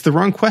 Yeah, it's the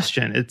wrong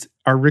question.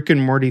 Are Rick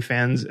and Morty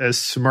fans as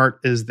smart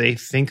as they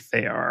think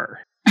they are?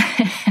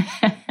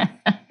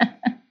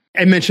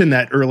 I mentioned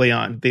that early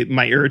on,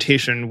 my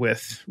irritation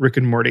with Rick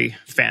and Morty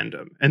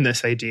fandom and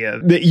this idea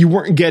that you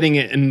weren't getting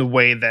it in the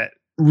way that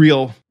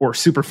real or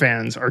super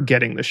fans are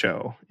getting the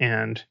show.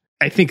 And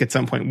I think at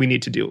some point we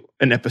need to do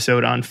an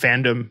episode on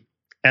fandom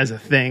as a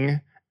thing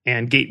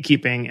and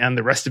gatekeeping and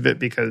the rest of it,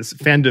 because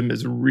fandom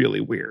is really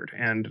weird.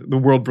 And the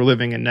world we're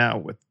living in now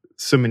with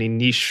so many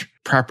niche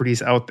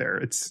properties out there,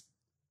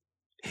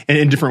 and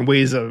in different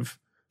ways of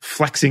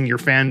flexing your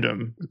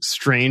fandom,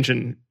 strange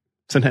and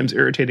sometimes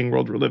irritating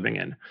world we're living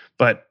in.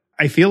 But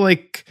I feel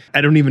like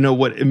I don't even know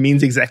what it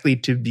means exactly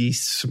to be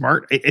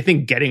smart. I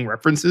think getting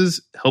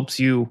references helps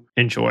you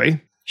enjoy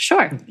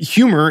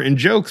humor and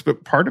jokes,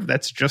 but part of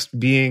that's just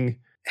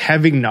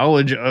having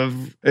knowledge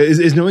of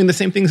is knowing the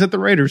same things that the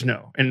writers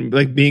know, and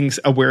like being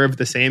aware of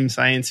the same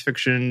science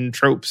fiction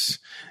tropes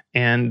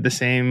and the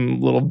same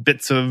little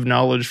bits of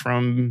knowledge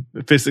from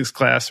physics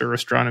class or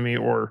astronomy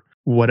or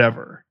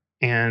whatever.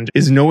 And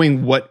is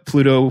knowing what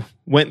Pluto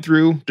went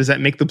through, does that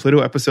make the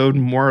Pluto episode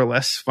more or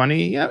less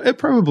funny? Yeah, it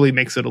probably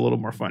makes it a little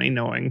more funny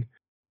knowing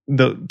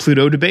the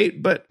Pluto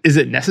debate, but is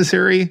it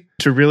necessary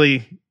to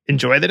really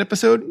enjoy that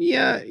episode?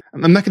 Yeah,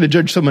 I'm not going to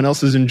judge someone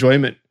else's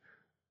enjoyment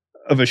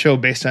of a show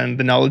based on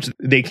the knowledge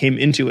they came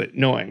into it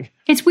knowing.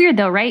 It's weird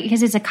though, right?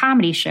 Because it's a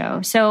comedy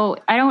show. So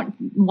I don't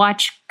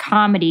watch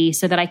comedy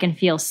so that I can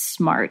feel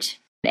smart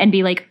and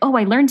be like, oh,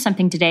 I learned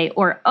something today,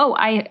 or, oh,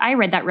 I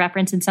read that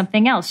reference in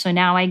something else, so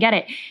now I get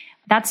it.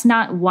 That's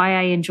not why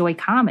I enjoy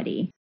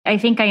comedy. I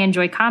think I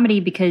enjoy comedy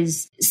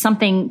because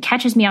something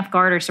catches me off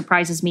guard or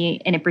surprises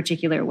me in a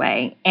particular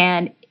way,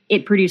 and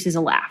it produces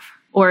a laugh,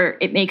 or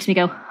it makes me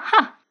go,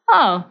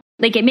 oh.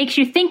 Like it makes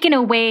you think in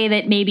a way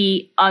that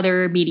maybe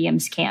other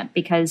mediums can't,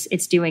 because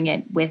it's doing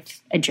it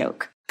with a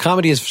joke.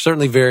 Comedy is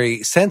certainly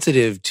very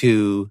sensitive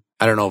to,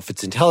 I don't know if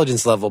it's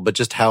intelligence level, but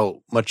just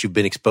how much you've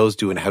been exposed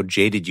to and how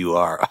jaded you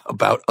are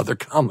about other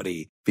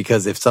comedy.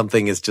 Because if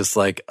something is just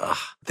like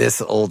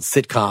this old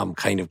sitcom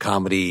kind of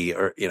comedy,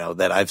 or,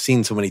 that I've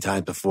seen so many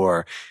times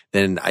before,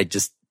 then I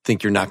just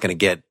think you're not going to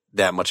get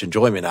that much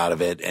enjoyment out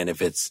of it. And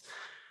if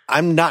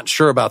I'm not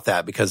sure about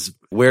that, because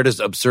where does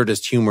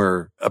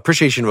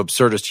appreciation of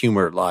absurdist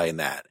humor lie in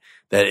that?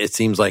 That it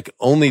seems like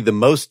only the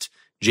most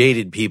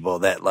jaded people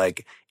that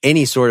like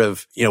any sort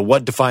of,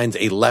 what defines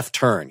a left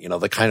turn,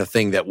 the kind of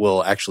thing that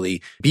will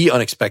actually be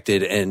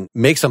unexpected and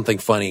make something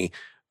funny.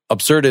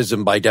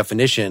 Absurdism by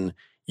definition,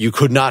 you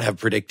could not have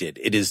predicted.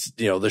 It is,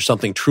 there's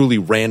something truly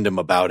random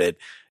about it.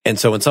 And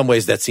so in some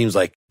ways that seems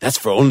like that's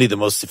for only the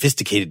most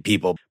sophisticated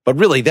people. But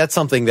really that's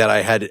something that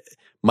I had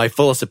my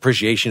fullest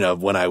appreciation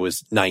of when I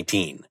was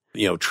 19.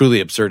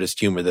 truly absurdist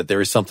humor, that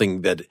there is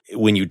something that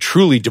when you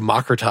truly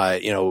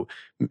democratize,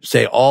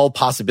 say all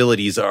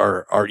possibilities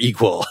are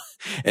equal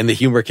and the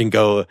humor can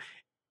go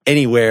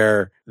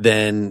anywhere,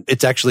 then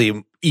it's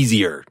actually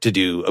easier to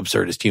do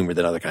absurdist humor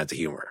than other kinds of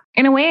humor.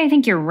 In a way, I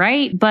think you're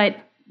right, but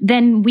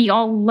then we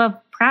all love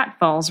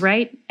pratfalls,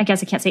 right? I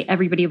guess I can't say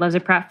everybody loves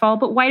a pratfall,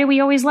 but why do we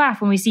always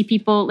laugh when we see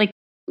people, like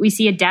we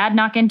see a dad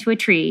knock into a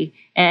tree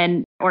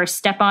or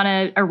step on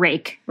a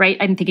rake, right?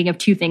 I'm thinking of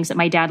two things that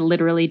my dad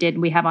literally did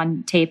and we have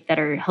on tape that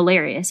are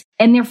hilarious.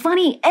 And they're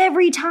funny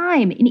every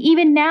time. And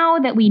even now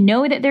that we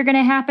know that they're going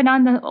to happen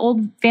on the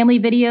old family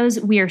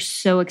videos, we are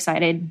so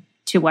excited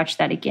to watch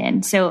that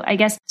again. So I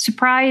guess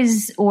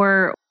surprise,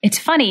 or it's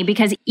funny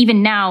because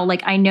even now,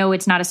 like I know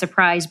it's not a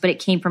surprise, but it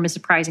came from a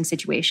surprising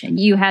situation.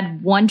 You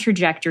had one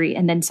trajectory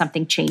and then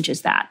something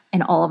changes that.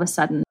 And all of a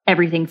sudden,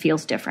 everything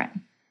feels different.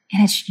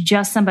 And it's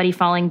just somebody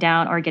falling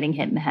down or getting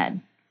hit in the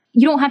head.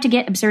 You don't have to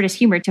get absurdist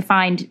humor to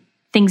find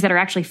things that are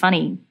actually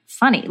funny.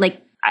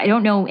 Like, I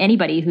don't know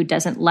anybody who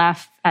doesn't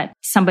laugh at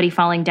somebody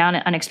falling down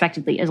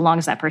unexpectedly as long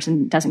as that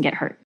person doesn't get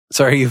hurt.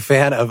 So are you a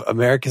fan of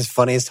America's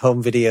Funniest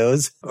Home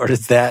Videos? Or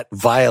does that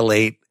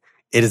violate,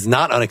 it is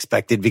not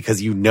unexpected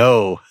because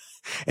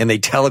and they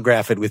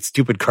telegraph it with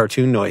stupid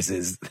cartoon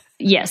noises?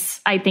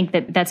 Yes, I think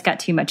that's got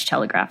too much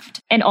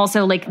telegraphed. And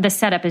also, like, the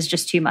setup is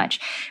just too much.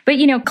 But,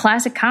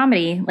 classic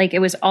comedy, like, it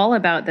was all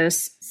about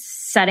those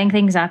setting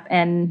things up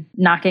and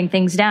knocking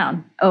things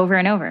down over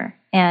and over.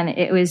 And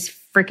it was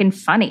freaking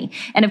funny.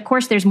 And of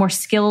course, there's more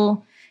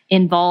skill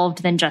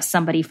involved than just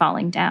somebody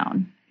falling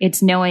down.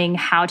 It's knowing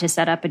how to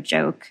set up a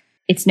joke.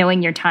 It's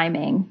knowing your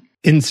timing.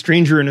 In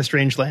Stranger in a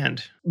Strange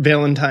Land,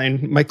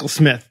 Valentine Michael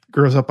Smith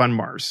grows up on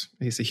Mars.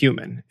 He's a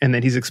human, and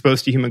then he's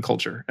exposed to human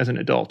culture as an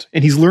adult.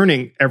 And he's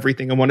learning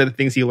everything. And one of the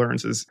things he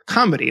learns is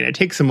comedy, and it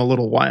takes him a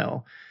little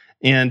while.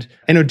 And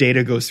I know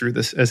Data goes through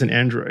this as an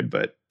android,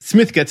 but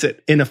Smith gets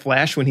it in a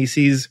flash when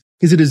he's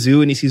at a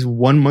zoo and he sees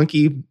one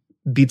monkey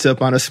beats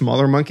up on a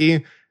smaller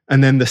monkey,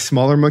 and then the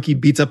smaller monkey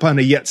beats up on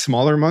a yet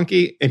smaller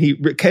monkey. And he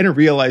kind of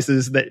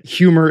realizes that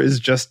humor is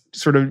just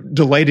sort of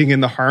delighting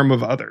in the harm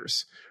of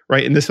others.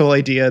 Right. And this whole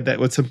idea that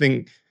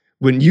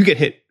when you get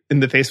hit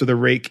in the face with a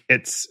rake,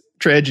 it's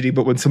tragedy.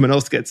 But when someone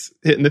else gets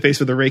hit in the face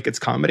with a rake, it's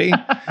comedy.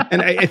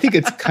 And I think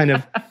it's kind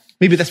of,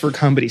 maybe that's where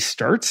comedy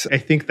starts. I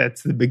think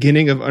that's the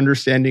beginning of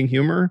understanding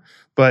humor.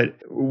 But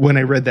when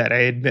I read that, I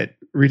admit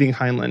reading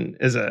Heinlein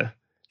as a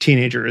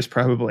teenager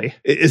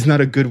is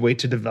not a good way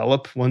to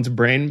develop one's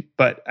brain,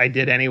 but I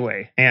did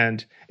anyway.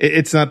 And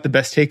it's not the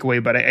best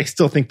takeaway, but I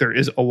still think there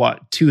is a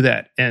lot to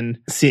that, and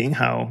seeing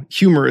how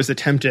humor is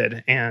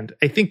attempted. And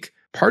I think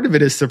part of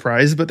it is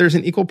surprise, but there's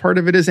an equal part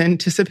of it is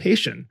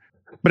anticipation.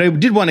 But I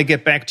did want to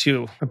get back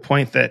to a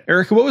point that,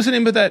 Erica, what was the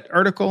name of that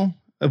article?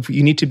 Of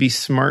you need to be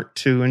smart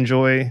to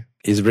enjoy.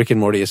 Is Rick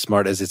and Morty as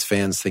smart as its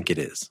fans think it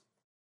is?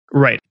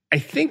 Right. I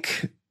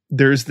think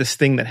there's this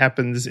thing that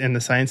happens in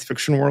the science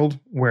fiction world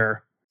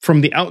where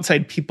from the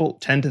outside, people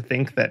tend to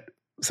think that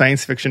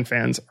science fiction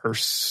fans are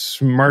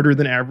smarter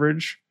than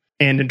average.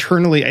 And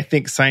internally, I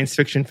think science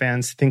fiction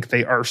fans think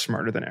they are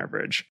smarter than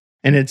average.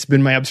 And it's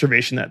been my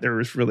observation that there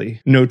is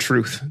really no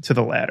truth to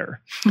the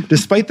latter.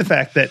 Despite the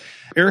fact that,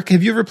 Eric,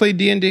 have you ever played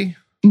D&D?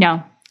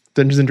 No.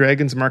 Dungeons and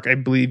Dragons, Mark, I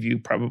believe you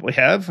probably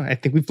have. I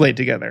think we've played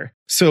together.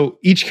 So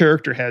each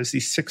character has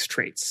these 6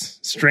 traits: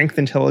 strength,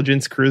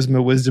 intelligence,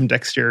 charisma, wisdom,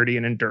 dexterity,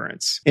 and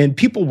endurance. And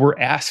people were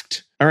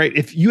asked, all right,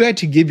 if you had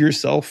to give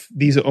yourself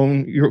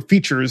your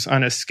features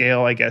on a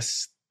scale, I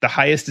guess the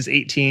highest is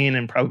 18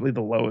 and probably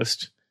the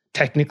lowest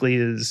technically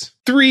is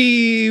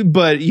 3,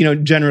 but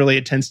generally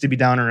it tends to be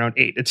down around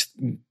 8. It's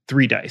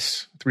 3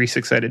 dice, 3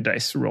 6-sided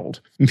dice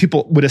rolled. And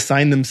people would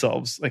assign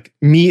themselves, like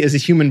me as a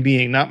human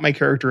being, not my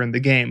character in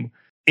the game.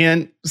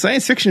 And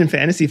science fiction and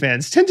fantasy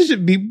fans tended to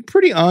be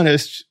pretty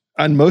honest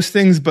on most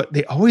things, but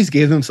they always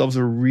gave themselves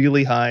a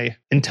really high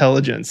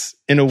intelligence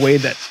in a way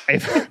that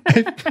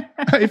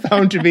I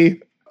found to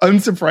be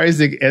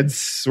unsurprising and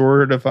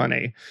sort of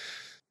funny.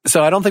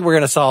 So I don't think we're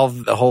going to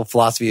solve the whole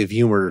philosophy of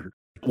humor.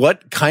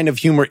 What kind of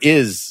humor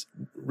is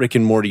Rick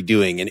and Morty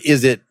doing? And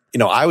is it,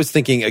 I was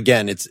thinking,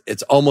 again,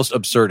 it's almost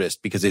absurdist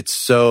because it's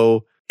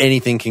so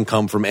anything can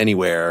come from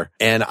anywhere.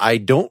 And I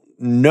don't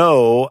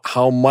know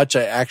how much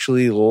I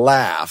actually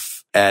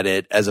laugh at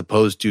it as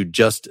opposed to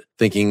just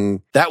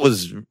thinking that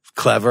was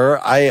clever.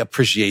 I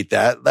appreciate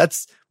that.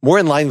 That's more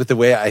in line with the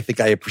way I think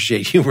I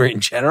appreciate humor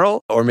in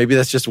general. Or maybe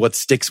that's just what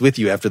sticks with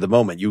you after the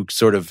moment. You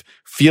sort of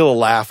feel a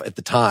laugh at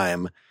the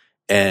time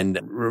and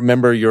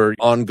remember your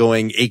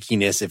ongoing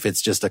achiness if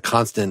it's just a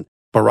constant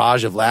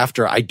barrage of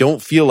laughter. I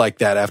don't feel like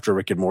that after a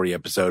Rick and Morty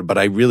episode, but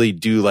I really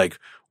do like,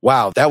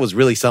 wow, that was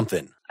really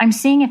something. I'm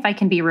seeing if I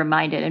can be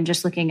reminded. I'm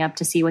just looking up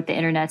to see what the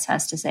internet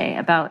has to say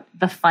about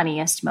the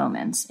funniest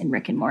moments in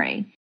Rick and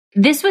Morty.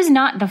 This was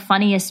not the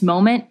funniest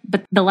moment,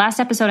 but the last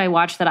episode I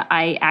watched that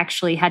I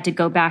actually had to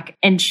go back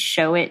and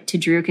show it to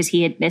Drew because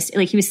he had missed,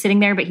 like he was sitting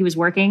there, but he was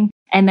working.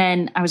 And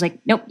then I was like,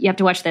 nope, you have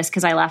to watch this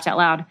because I laughed out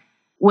loud.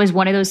 Was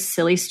one of those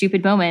silly,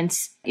 stupid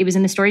moments. It was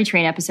in the Story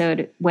Train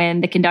episode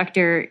when the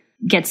conductor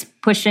gets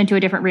pushed into a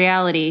different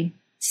reality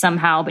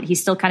somehow, but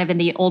he's still kind of in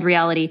the old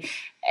reality.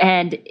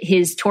 And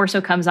his torso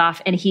comes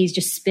off and he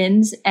just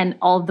spins and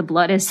all of the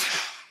blood is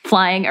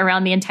flying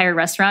around the entire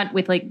restaurant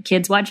with like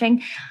kids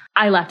watching.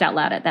 I laughed out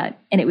loud at that.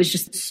 And it was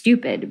just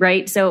stupid,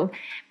 right? So,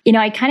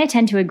 I kind of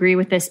tend to agree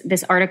with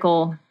this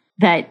article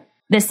that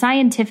the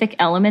scientific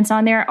elements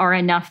on there are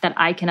enough that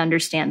I can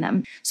understand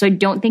them. So I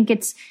don't think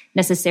it's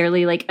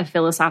necessarily like a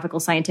philosophical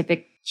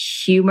scientific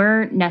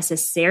humor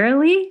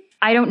necessarily.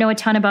 I don't know a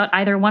ton about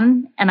either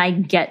one, and I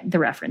get the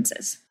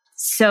references.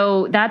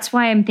 So that's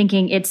why I'm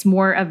thinking it's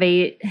more of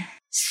a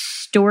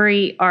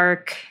story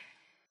arc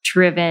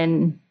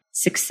driven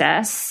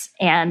success,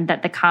 and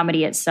that the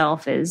comedy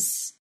itself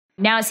is...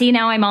 Now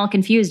I'm all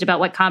confused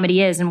about what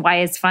comedy is and why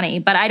it's funny,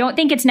 but I don't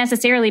think it's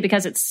necessarily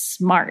because it's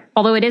smart,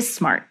 although it is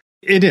smart.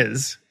 It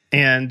is.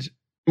 And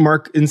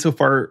Mark,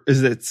 insofar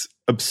as it's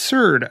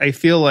absurd, I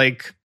feel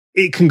like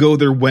it can go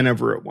there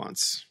whenever it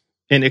wants.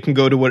 And it can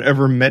go to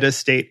whatever meta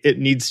state it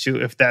needs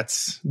to if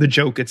that's the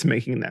joke it's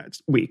making that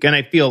week. And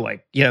I feel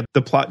like,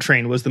 the plot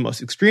train was the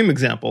most extreme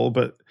example,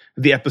 but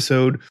the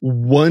episode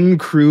One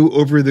Crew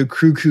Over the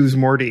Cuckoo's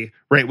Morty,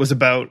 right, was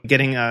about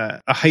getting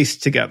a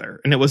heist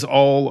together. And it was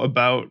all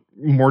about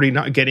Morty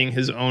not getting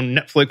his own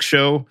Netflix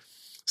show.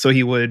 So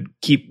he would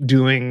keep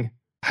doing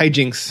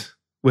hijinks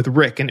with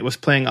Rick, and it was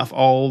playing off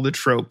all the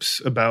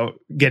tropes about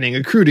getting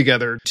a crew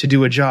together to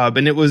do a job.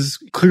 And it was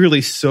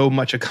clearly so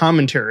much a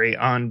commentary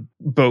on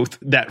both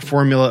that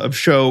formula of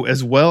show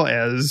as well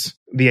as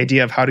the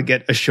idea of how to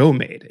get a show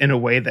made in a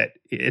way that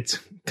it's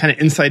kind of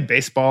inside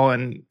baseball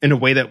and in a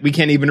way that we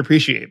can't even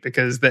appreciate,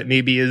 because that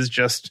maybe is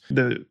just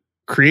the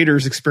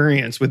creator's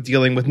experience with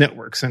dealing with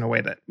networks in a way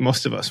that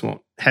most of us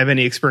won't have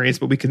any experience,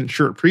 but we can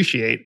sure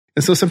appreciate.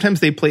 And so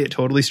sometimes they play it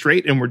totally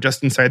straight and we're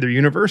just inside their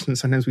universe. And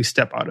sometimes we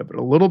step out of it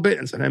a little bit.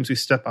 And sometimes we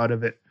step out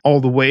of it all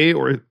the way,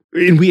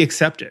 and we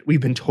accept it. We've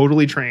been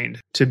totally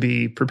trained to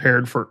be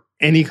prepared for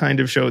any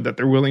kind of show that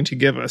they're willing to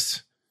give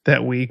us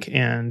that week.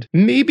 And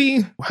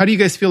maybe, how do you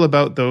guys feel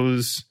about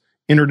those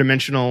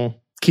interdimensional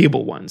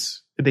cable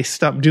ones? They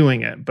stopped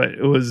doing it, but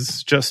it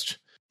was just,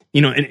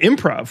 an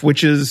improv,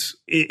 which is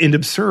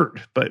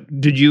absurd. But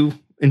did you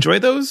enjoy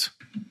those?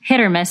 Hit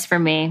or miss for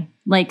me.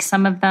 Like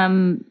some of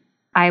them,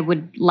 I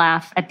would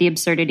laugh at the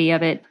absurdity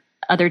of it.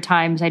 Other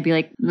times I'd be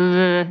like,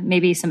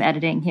 maybe some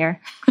editing here.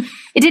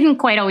 It didn't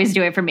quite always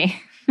do it for me.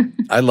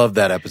 I love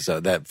that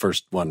episode, that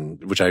first one,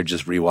 which I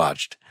just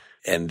rewatched.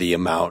 And the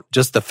amount,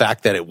 just the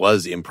fact that it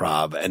was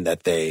improv and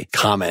that they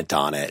comment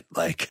on it,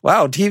 like,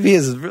 wow, TV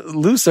is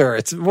looser.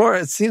 It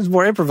seems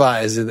more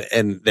improvised.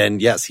 And then,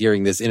 yes,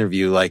 hearing this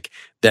interview, like,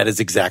 that is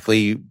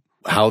exactly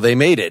how they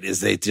made it,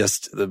 is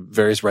the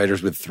various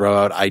writers would throw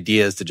out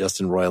ideas to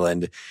Justin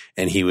Roiland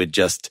and he would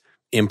just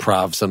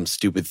improv some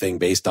stupid thing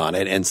based on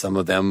it. And some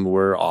of them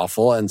were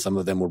awful and some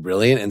of them were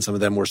brilliant and some of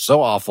them were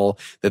so awful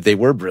that they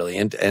were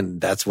brilliant.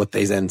 And that's what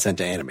they then sent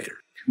to Animator.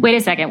 Wait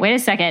a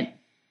second.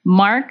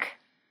 Mark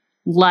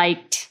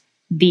liked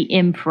the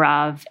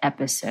improv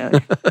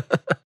episode.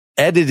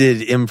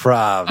 Edited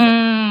improv.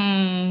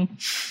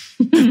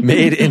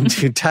 Made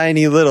into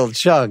tiny little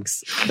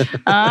chunks.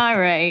 All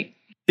right.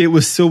 It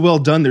was so well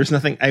done. There's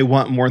nothing I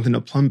want more than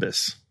a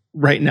plumbus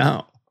right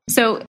now.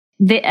 So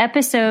the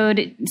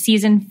episode,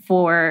 season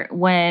 4,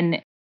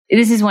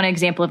 this is one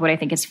example of what I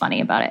think is funny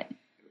about it.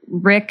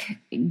 Rick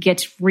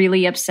gets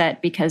really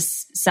upset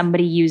because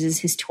somebody uses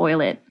his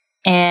toilet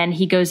and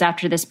he goes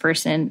after this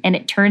person, and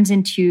it turns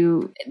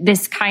into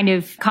this kind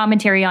of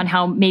commentary on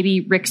how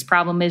maybe Rick's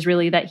problem is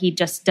really that he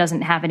just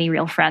doesn't have any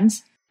real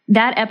friends.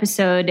 That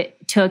episode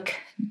took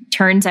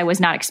turns I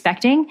was not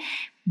expecting,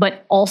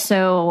 but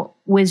also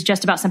was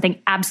just about something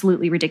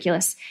absolutely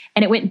ridiculous.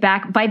 And it went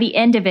back, by the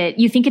end of it,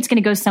 you think it's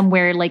going to go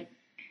somewhere like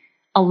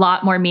a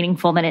lot more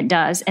meaningful than it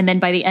does. And then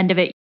by the end of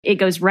it, it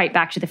goes right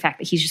back to the fact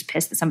that he's just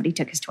pissed that somebody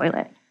took his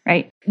toilet,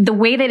 right? The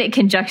way that it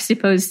can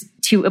juxtapose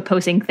two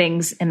opposing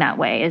things in that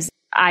way is,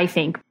 I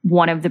think,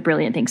 one of the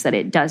brilliant things that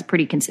it does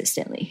pretty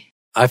consistently.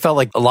 I felt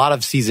like a lot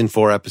of season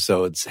 4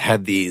 episodes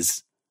had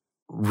these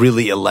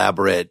really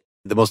elaborate,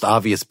 the most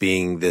obvious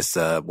being this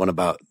one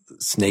about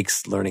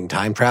snakes learning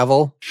time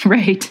travel.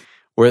 Right.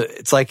 Where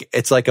it's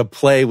like a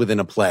play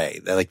within a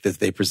play.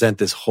 They present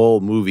this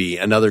whole movie.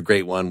 Another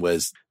great one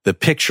was the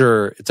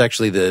picture. It's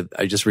actually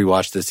I just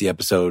rewatched this. The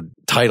episode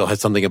title had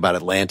something about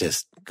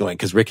Atlantis going,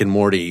 because Rick and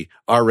Morty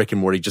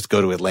just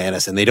go to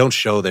Atlantis and they don't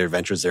show their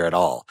adventures there at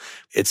all.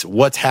 It's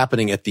what's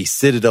happening at the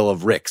Citadel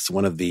of Ricks,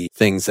 one of the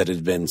things that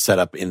had been set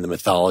up in the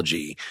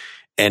mythology.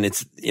 And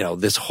it's,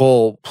 this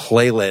whole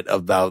playlet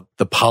about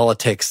the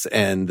politics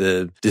and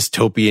the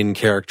dystopian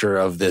character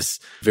of this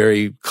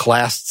very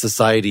classed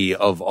society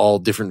of all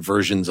different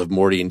versions of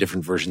Morty and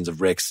different versions of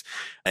Rick's.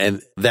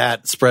 And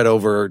that spread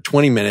over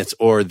 20 minutes,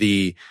 or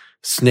the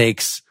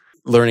snakes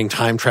learning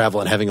time travel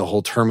and having a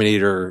whole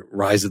Terminator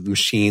Rise of the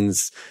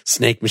Machines,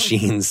 Snake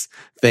Machines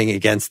thing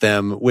against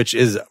them, which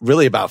is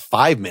really about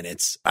 5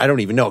 minutes. I don't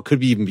even know. It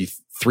could even be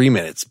 3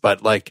 minutes,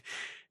 but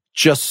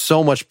just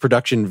so much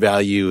production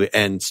value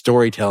and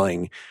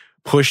storytelling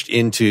pushed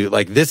into,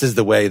 this is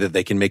the way that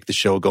they can make the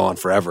show go on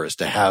forever, is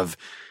to have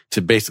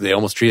to basically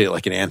almost treat it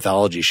like an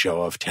anthology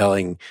show of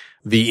telling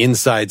the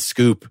inside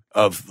scoop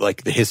of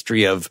like the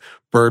history of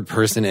Bird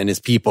Person and his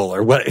people,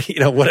 or what,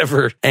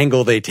 whatever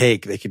angle they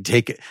take. They could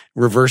take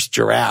reverse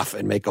Giraffe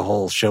and make a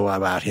whole show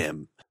about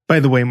him. By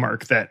the way,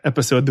 Mark, that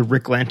episode, the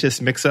Rick Lantis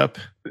mix-up,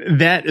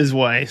 that is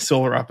why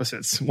Solar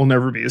Opposites will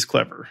never be as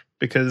clever.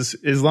 Because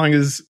as long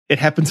as it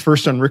happens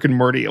first on Rick and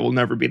Morty, it will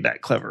never be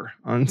that clever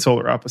on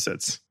Solar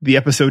Opposites. The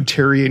episode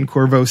Terry and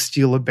Corvo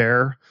Steal a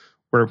Bear,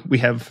 where we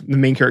have the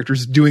main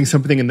characters doing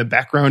something in the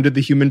background of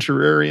the human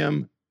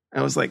terrarium.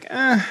 I was like,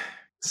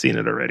 seen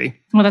it already.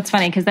 Well, that's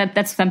funny, because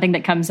that's something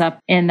that comes up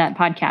in that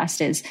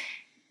podcast is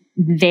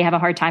they have a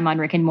hard time on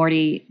Rick and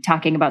Morty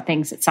talking about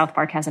things that South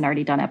Park hasn't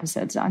already done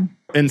episodes on.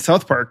 In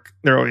South Park,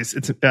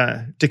 it's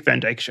a Dick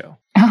Van Dyke Show.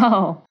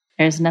 Oh,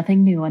 there's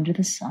nothing new under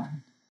the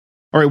sun.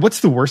 All right,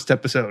 what's the worst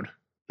episode?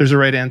 There's a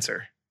right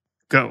answer.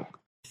 Go.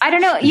 I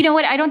don't know. You know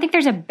what? I don't think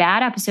there's a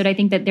bad episode. I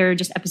think that there are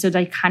just episodes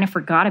I kind of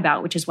forgot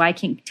about, which is why I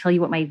can't tell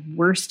you what my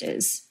worst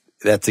is.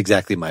 That's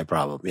exactly my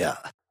problem. Yeah.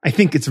 I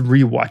think it's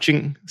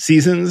rewatching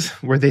seasons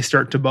where they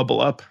start to bubble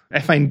up. I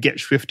find Get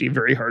Swifty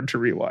very hard to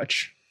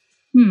rewatch.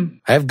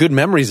 I have good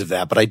memories of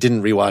that, but I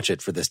didn't rewatch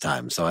it for this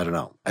time. So I don't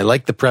know. I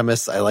like the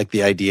premise. I like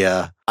the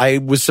idea. I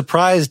was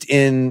surprised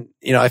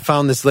I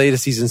found this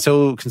latest season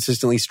so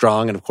consistently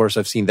strong. And of course,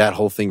 I've seen that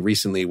whole thing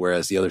recently,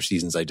 whereas the other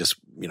seasons, I just,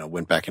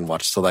 went back and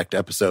watched select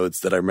episodes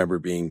that I remember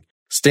being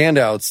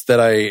standouts that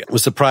I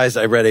was surprised.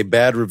 I read a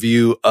bad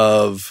review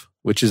of,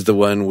 which is the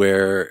one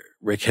where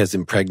Rick has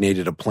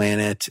impregnated a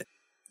planet.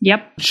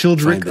 Yep.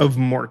 Children of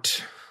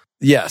Mort.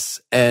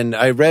 Yes. And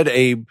I read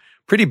a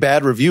pretty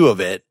bad review of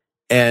it.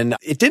 And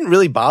it didn't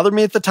really bother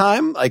me at the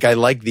time. Like, I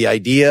liked the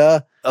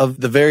idea of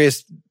the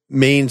various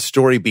main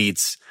story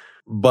beats,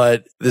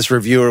 but this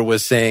reviewer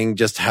was saying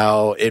just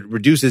how it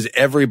reduces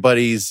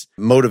everybody's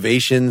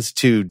motivations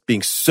to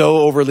being so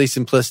overly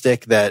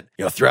simplistic that,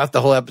 throughout the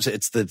whole episode,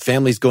 it's the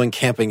family's going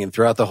camping, and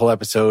throughout the whole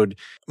episode,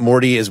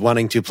 Morty is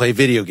wanting to play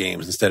video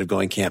games instead of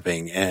going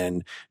camping,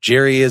 and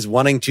Jerry is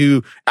wanting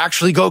to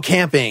actually go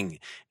camping,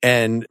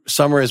 and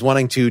Summer is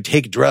wanting to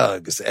take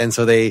drugs. And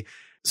so they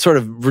sort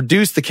of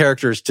reduce the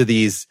characters to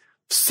these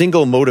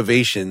single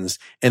motivations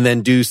and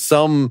then do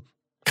some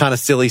kind of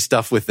silly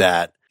stuff with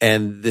that.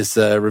 And this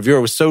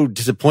reviewer was so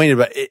disappointed,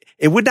 but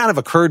it would not have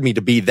occurred to me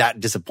to be that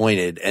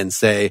disappointed and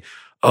say,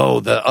 oh,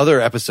 the other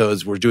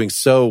episodes were doing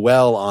so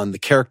well on the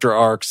character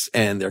arcs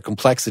and their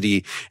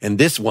complexity, and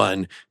this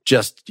one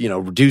just,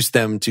 reduced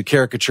them to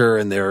caricature,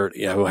 and they're,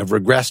 have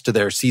regressed to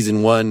their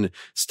season 1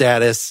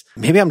 status.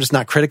 Maybe I'm just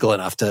not critical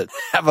enough to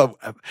have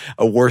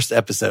a worse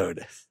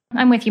episode.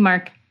 I'm with you,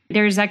 Mark.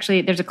 There's a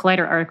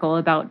Collider article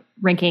about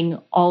ranking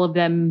all of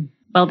them.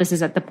 Well, this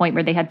is at the point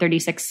where they had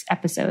 36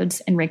 episodes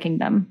and ranking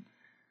them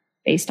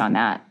based on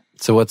that.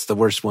 So what's the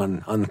worst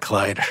one on the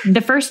Collider?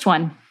 The first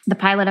one, the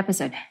pilot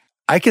episode.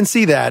 I can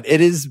see that. It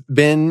has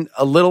been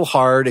a little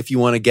hard if you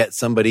want to get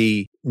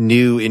somebody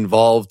new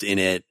involved in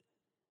it.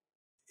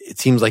 It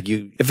seems like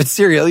if it's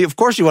serial, of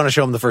course you want to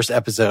show them the first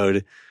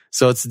episode.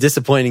 So it's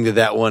disappointing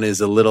that one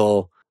is a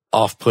little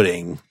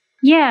off-putting.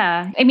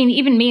 Yeah. I mean,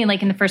 even me,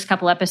 like in the first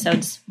couple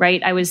episodes,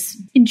 right? I was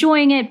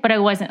enjoying it, but I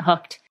wasn't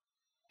hooked.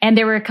 And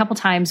there were a couple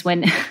times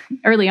when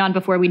early on,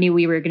 before we knew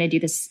we were going to do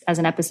this as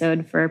an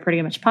episode for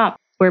Pretty Much Pop,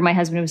 where my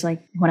husband was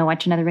like, "You want to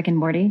watch another Rick and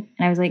Morty?"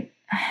 And I was like,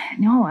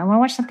 "No, I want to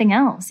watch something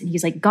else." And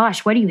he's like,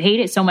 "Gosh, why do you hate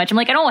it so much?" I'm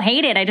like, "I don't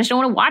hate it. I just don't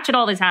want to watch it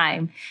all the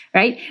time."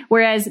 Right.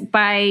 Whereas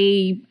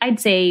I'd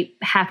say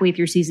halfway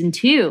through season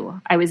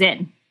 2, I was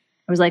in.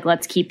 I was like,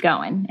 let's keep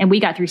going. And we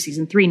got through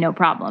season 3, no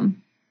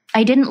problem.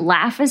 I didn't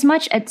laugh as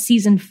much at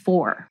season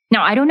 4.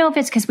 Now, I don't know if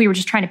it's because we were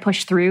just trying to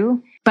push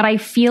through, but I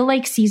feel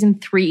like season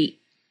 3,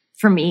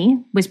 for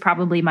me, was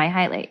probably my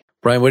highlight.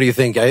 Brian, what do you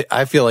think?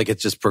 I feel like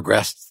it's just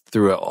progressed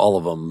through all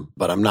of them,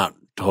 but I'm not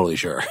totally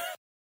sure.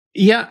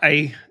 Yeah,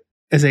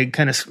 as I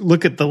kind of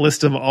look at the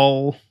list of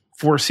all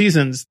 4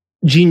 seasons,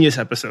 genius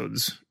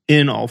episodes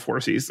in all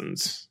 4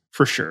 seasons,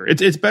 for sure.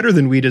 It's better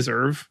than we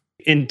deserve.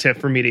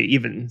 For me to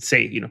even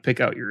say, pick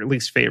out your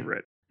least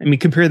favorite. I mean,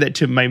 compare that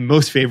to my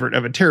most favorite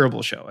of a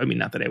terrible show. I mean,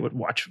 not that I would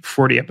watch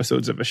 40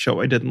 episodes of a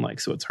show I didn't like,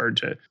 so it's hard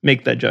to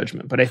make that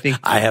judgment. But I think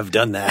I have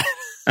done that.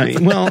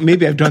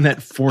 Maybe I've done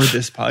that for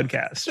this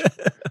podcast.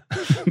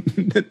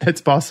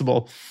 That's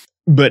possible.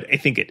 But I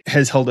think it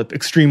has held up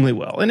extremely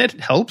well. And it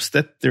helps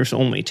that there's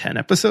only 10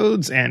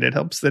 episodes, and it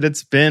helps that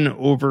it's been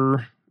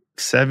over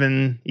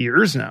 7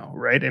 years now,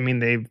 right? I mean,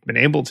 they've been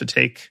able to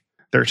take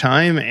their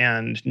time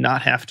and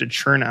not have to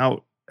churn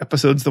out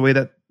episodes the way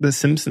that The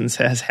Simpsons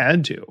has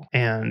had to.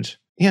 And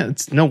yeah,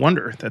 it's no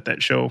wonder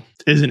that show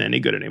isn't any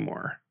good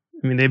anymore.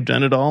 I mean, they've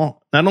done it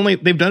all. Not only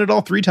they've done it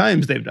all 3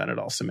 times, they've done it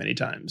all so many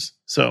times.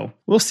 So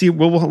we'll see.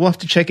 We'll have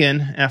to check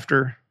in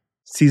after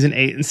season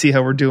 8 and see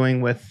how we're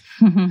doing with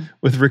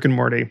Rick and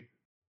Morty.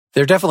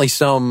 There are definitely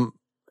some,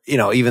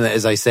 even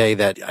as I say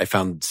that I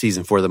found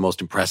season 4 the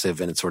most impressive,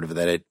 and it's sort of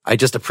that I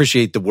just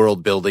appreciate the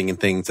world building and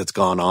things that's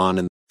gone on.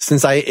 And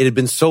since it had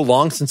been so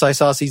long since I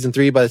saw season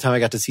 3, by the time I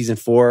got to season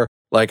 4,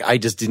 like, I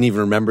just didn't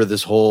even remember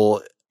this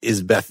whole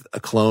is Beth a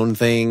clone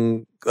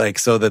thing. Like,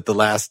 so that the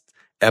last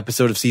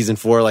episode of season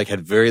 4 like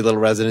had very little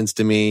resonance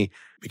to me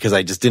because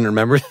I just didn't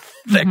remember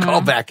that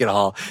callback at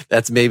all.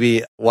 That's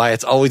maybe why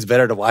it's always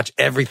better to watch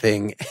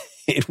everything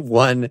in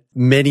one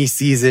mini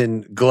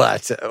season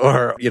glut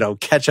or,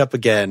 catch up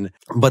again.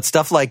 But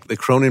stuff like the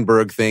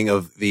Cronenberg thing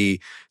of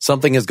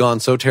something has gone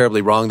so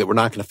terribly wrong that we're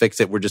not going to fix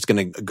it. We're just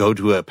going to go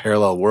to a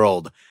parallel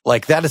world.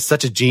 Like that is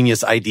such a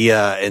genius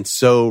idea and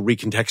so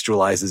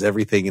recontextualizes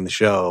everything in the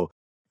show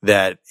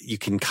that you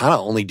can kind of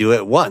only do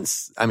it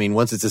once. I mean,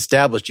 once it's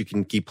established, you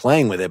can keep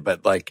playing with it,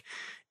 but like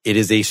it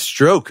is a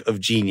stroke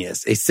of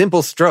genius, a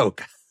simple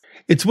stroke.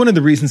 It's one of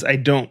the reasons I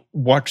don't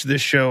watch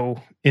this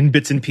show in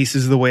bits and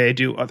pieces the way I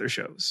do other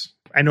shows.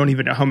 I don't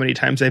even know how many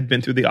times I've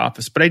been through The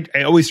Office, but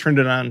I always turn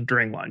it on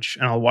during lunch,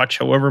 and I'll watch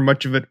however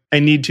much of it I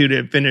need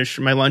to finish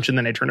my lunch, and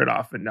then I turn it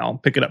off, and I'll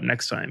pick it up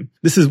next time.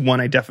 This is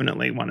one I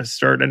definitely want to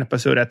start an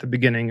episode at the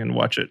beginning and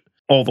watch it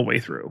all the way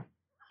through.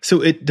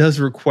 So it does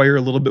require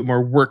a little bit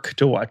more work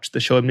to watch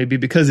the show, and maybe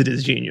because it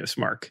is genius,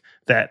 Mark,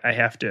 that I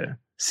have to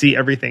see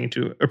everything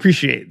to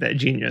appreciate that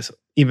genius,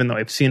 even though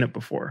I've seen it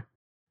before.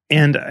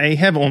 And I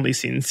have only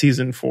seen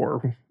season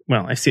 4.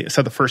 Well, I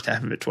saw the first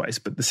half of it twice,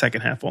 but the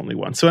second half only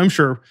once. So I'm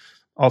sure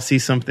I'll see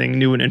something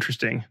new and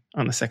interesting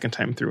on the second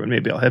time through, and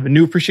maybe I'll have a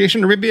new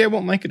appreciation, or maybe I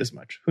won't like it as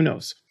much. Who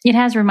knows? It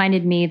has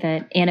reminded me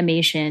that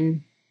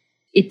animation,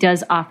 it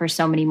does offer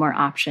so many more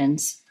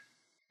options.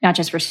 Not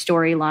just for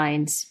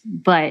storylines,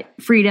 but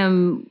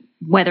freedom,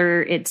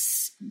 whether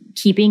it's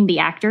keeping the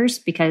actors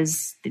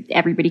because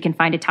everybody can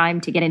find a time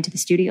to get into the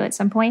studio at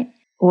some point,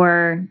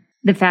 or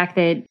the fact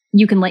that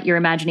you can let your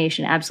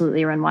imagination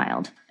absolutely run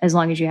wild as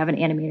long as you have an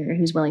animator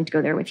who's willing to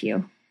go there with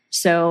you.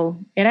 So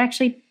it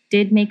actually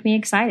did make me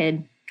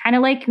excited. Kind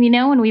of like,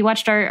 when we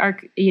watched our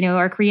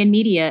Korean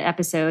media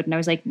episode, and I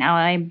was like, now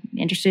I'm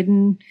interested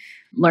in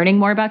learning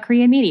more about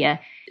Korean media.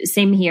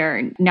 Same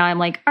here. Now I'm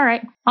like, all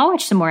right, I'll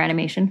watch some more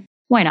animation.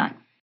 Why not?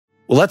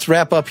 Well, let's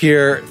wrap up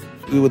here.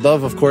 We would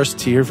love, of course,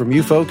 to hear from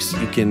you folks.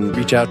 You can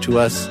reach out to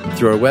us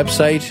through our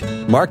website.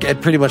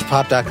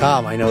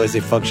 Mark@prettymuchpop.com, I know, is a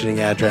functioning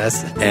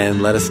address.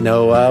 And let us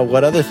know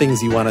what other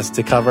things you want us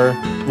to cover.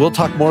 We'll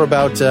talk more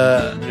about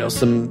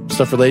some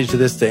stuff related to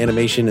this, to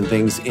animation and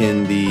things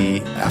in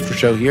the after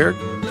show here.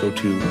 Go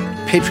to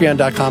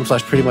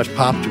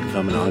patreon.com/prettymuchpop to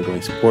become an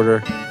ongoing supporter.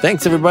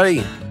 Thanks,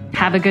 everybody.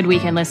 Have a good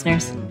weekend,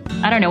 listeners.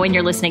 I don't know when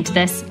you're listening to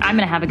this. I'm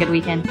going to have a good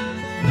weekend.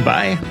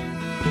 Bye.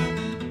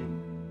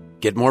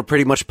 Get more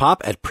Pretty Much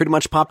Pop at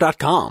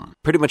prettymuchpop.com.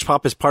 Pretty Much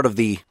Pop is part of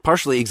the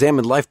Partially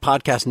Examined Life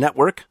podcast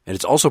network, and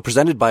it's also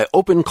presented by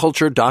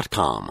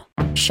openculture.com.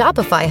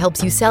 Shopify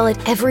helps you sell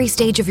at every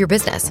stage of your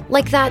business.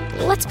 Like that,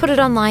 let's put it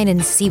online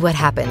and see what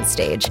happens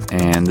stage.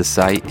 And the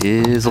site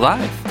is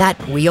live.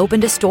 That we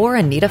opened a store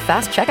and need a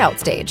fast checkout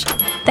stage.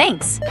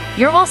 Thanks.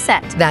 You're all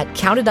set. That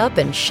count it up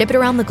and ship it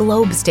around the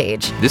globe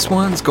stage. This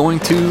one's going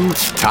to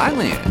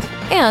Thailand.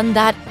 And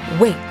that,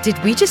 wait, did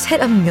we just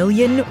hit 1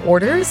 million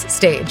orders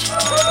stage?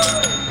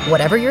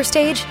 Whatever your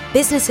stage,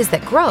 businesses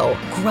that grow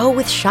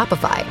with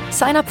Shopify.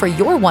 Sign up for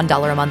your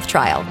 $1 a month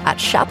trial at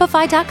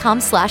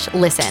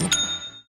shopify.com/listen.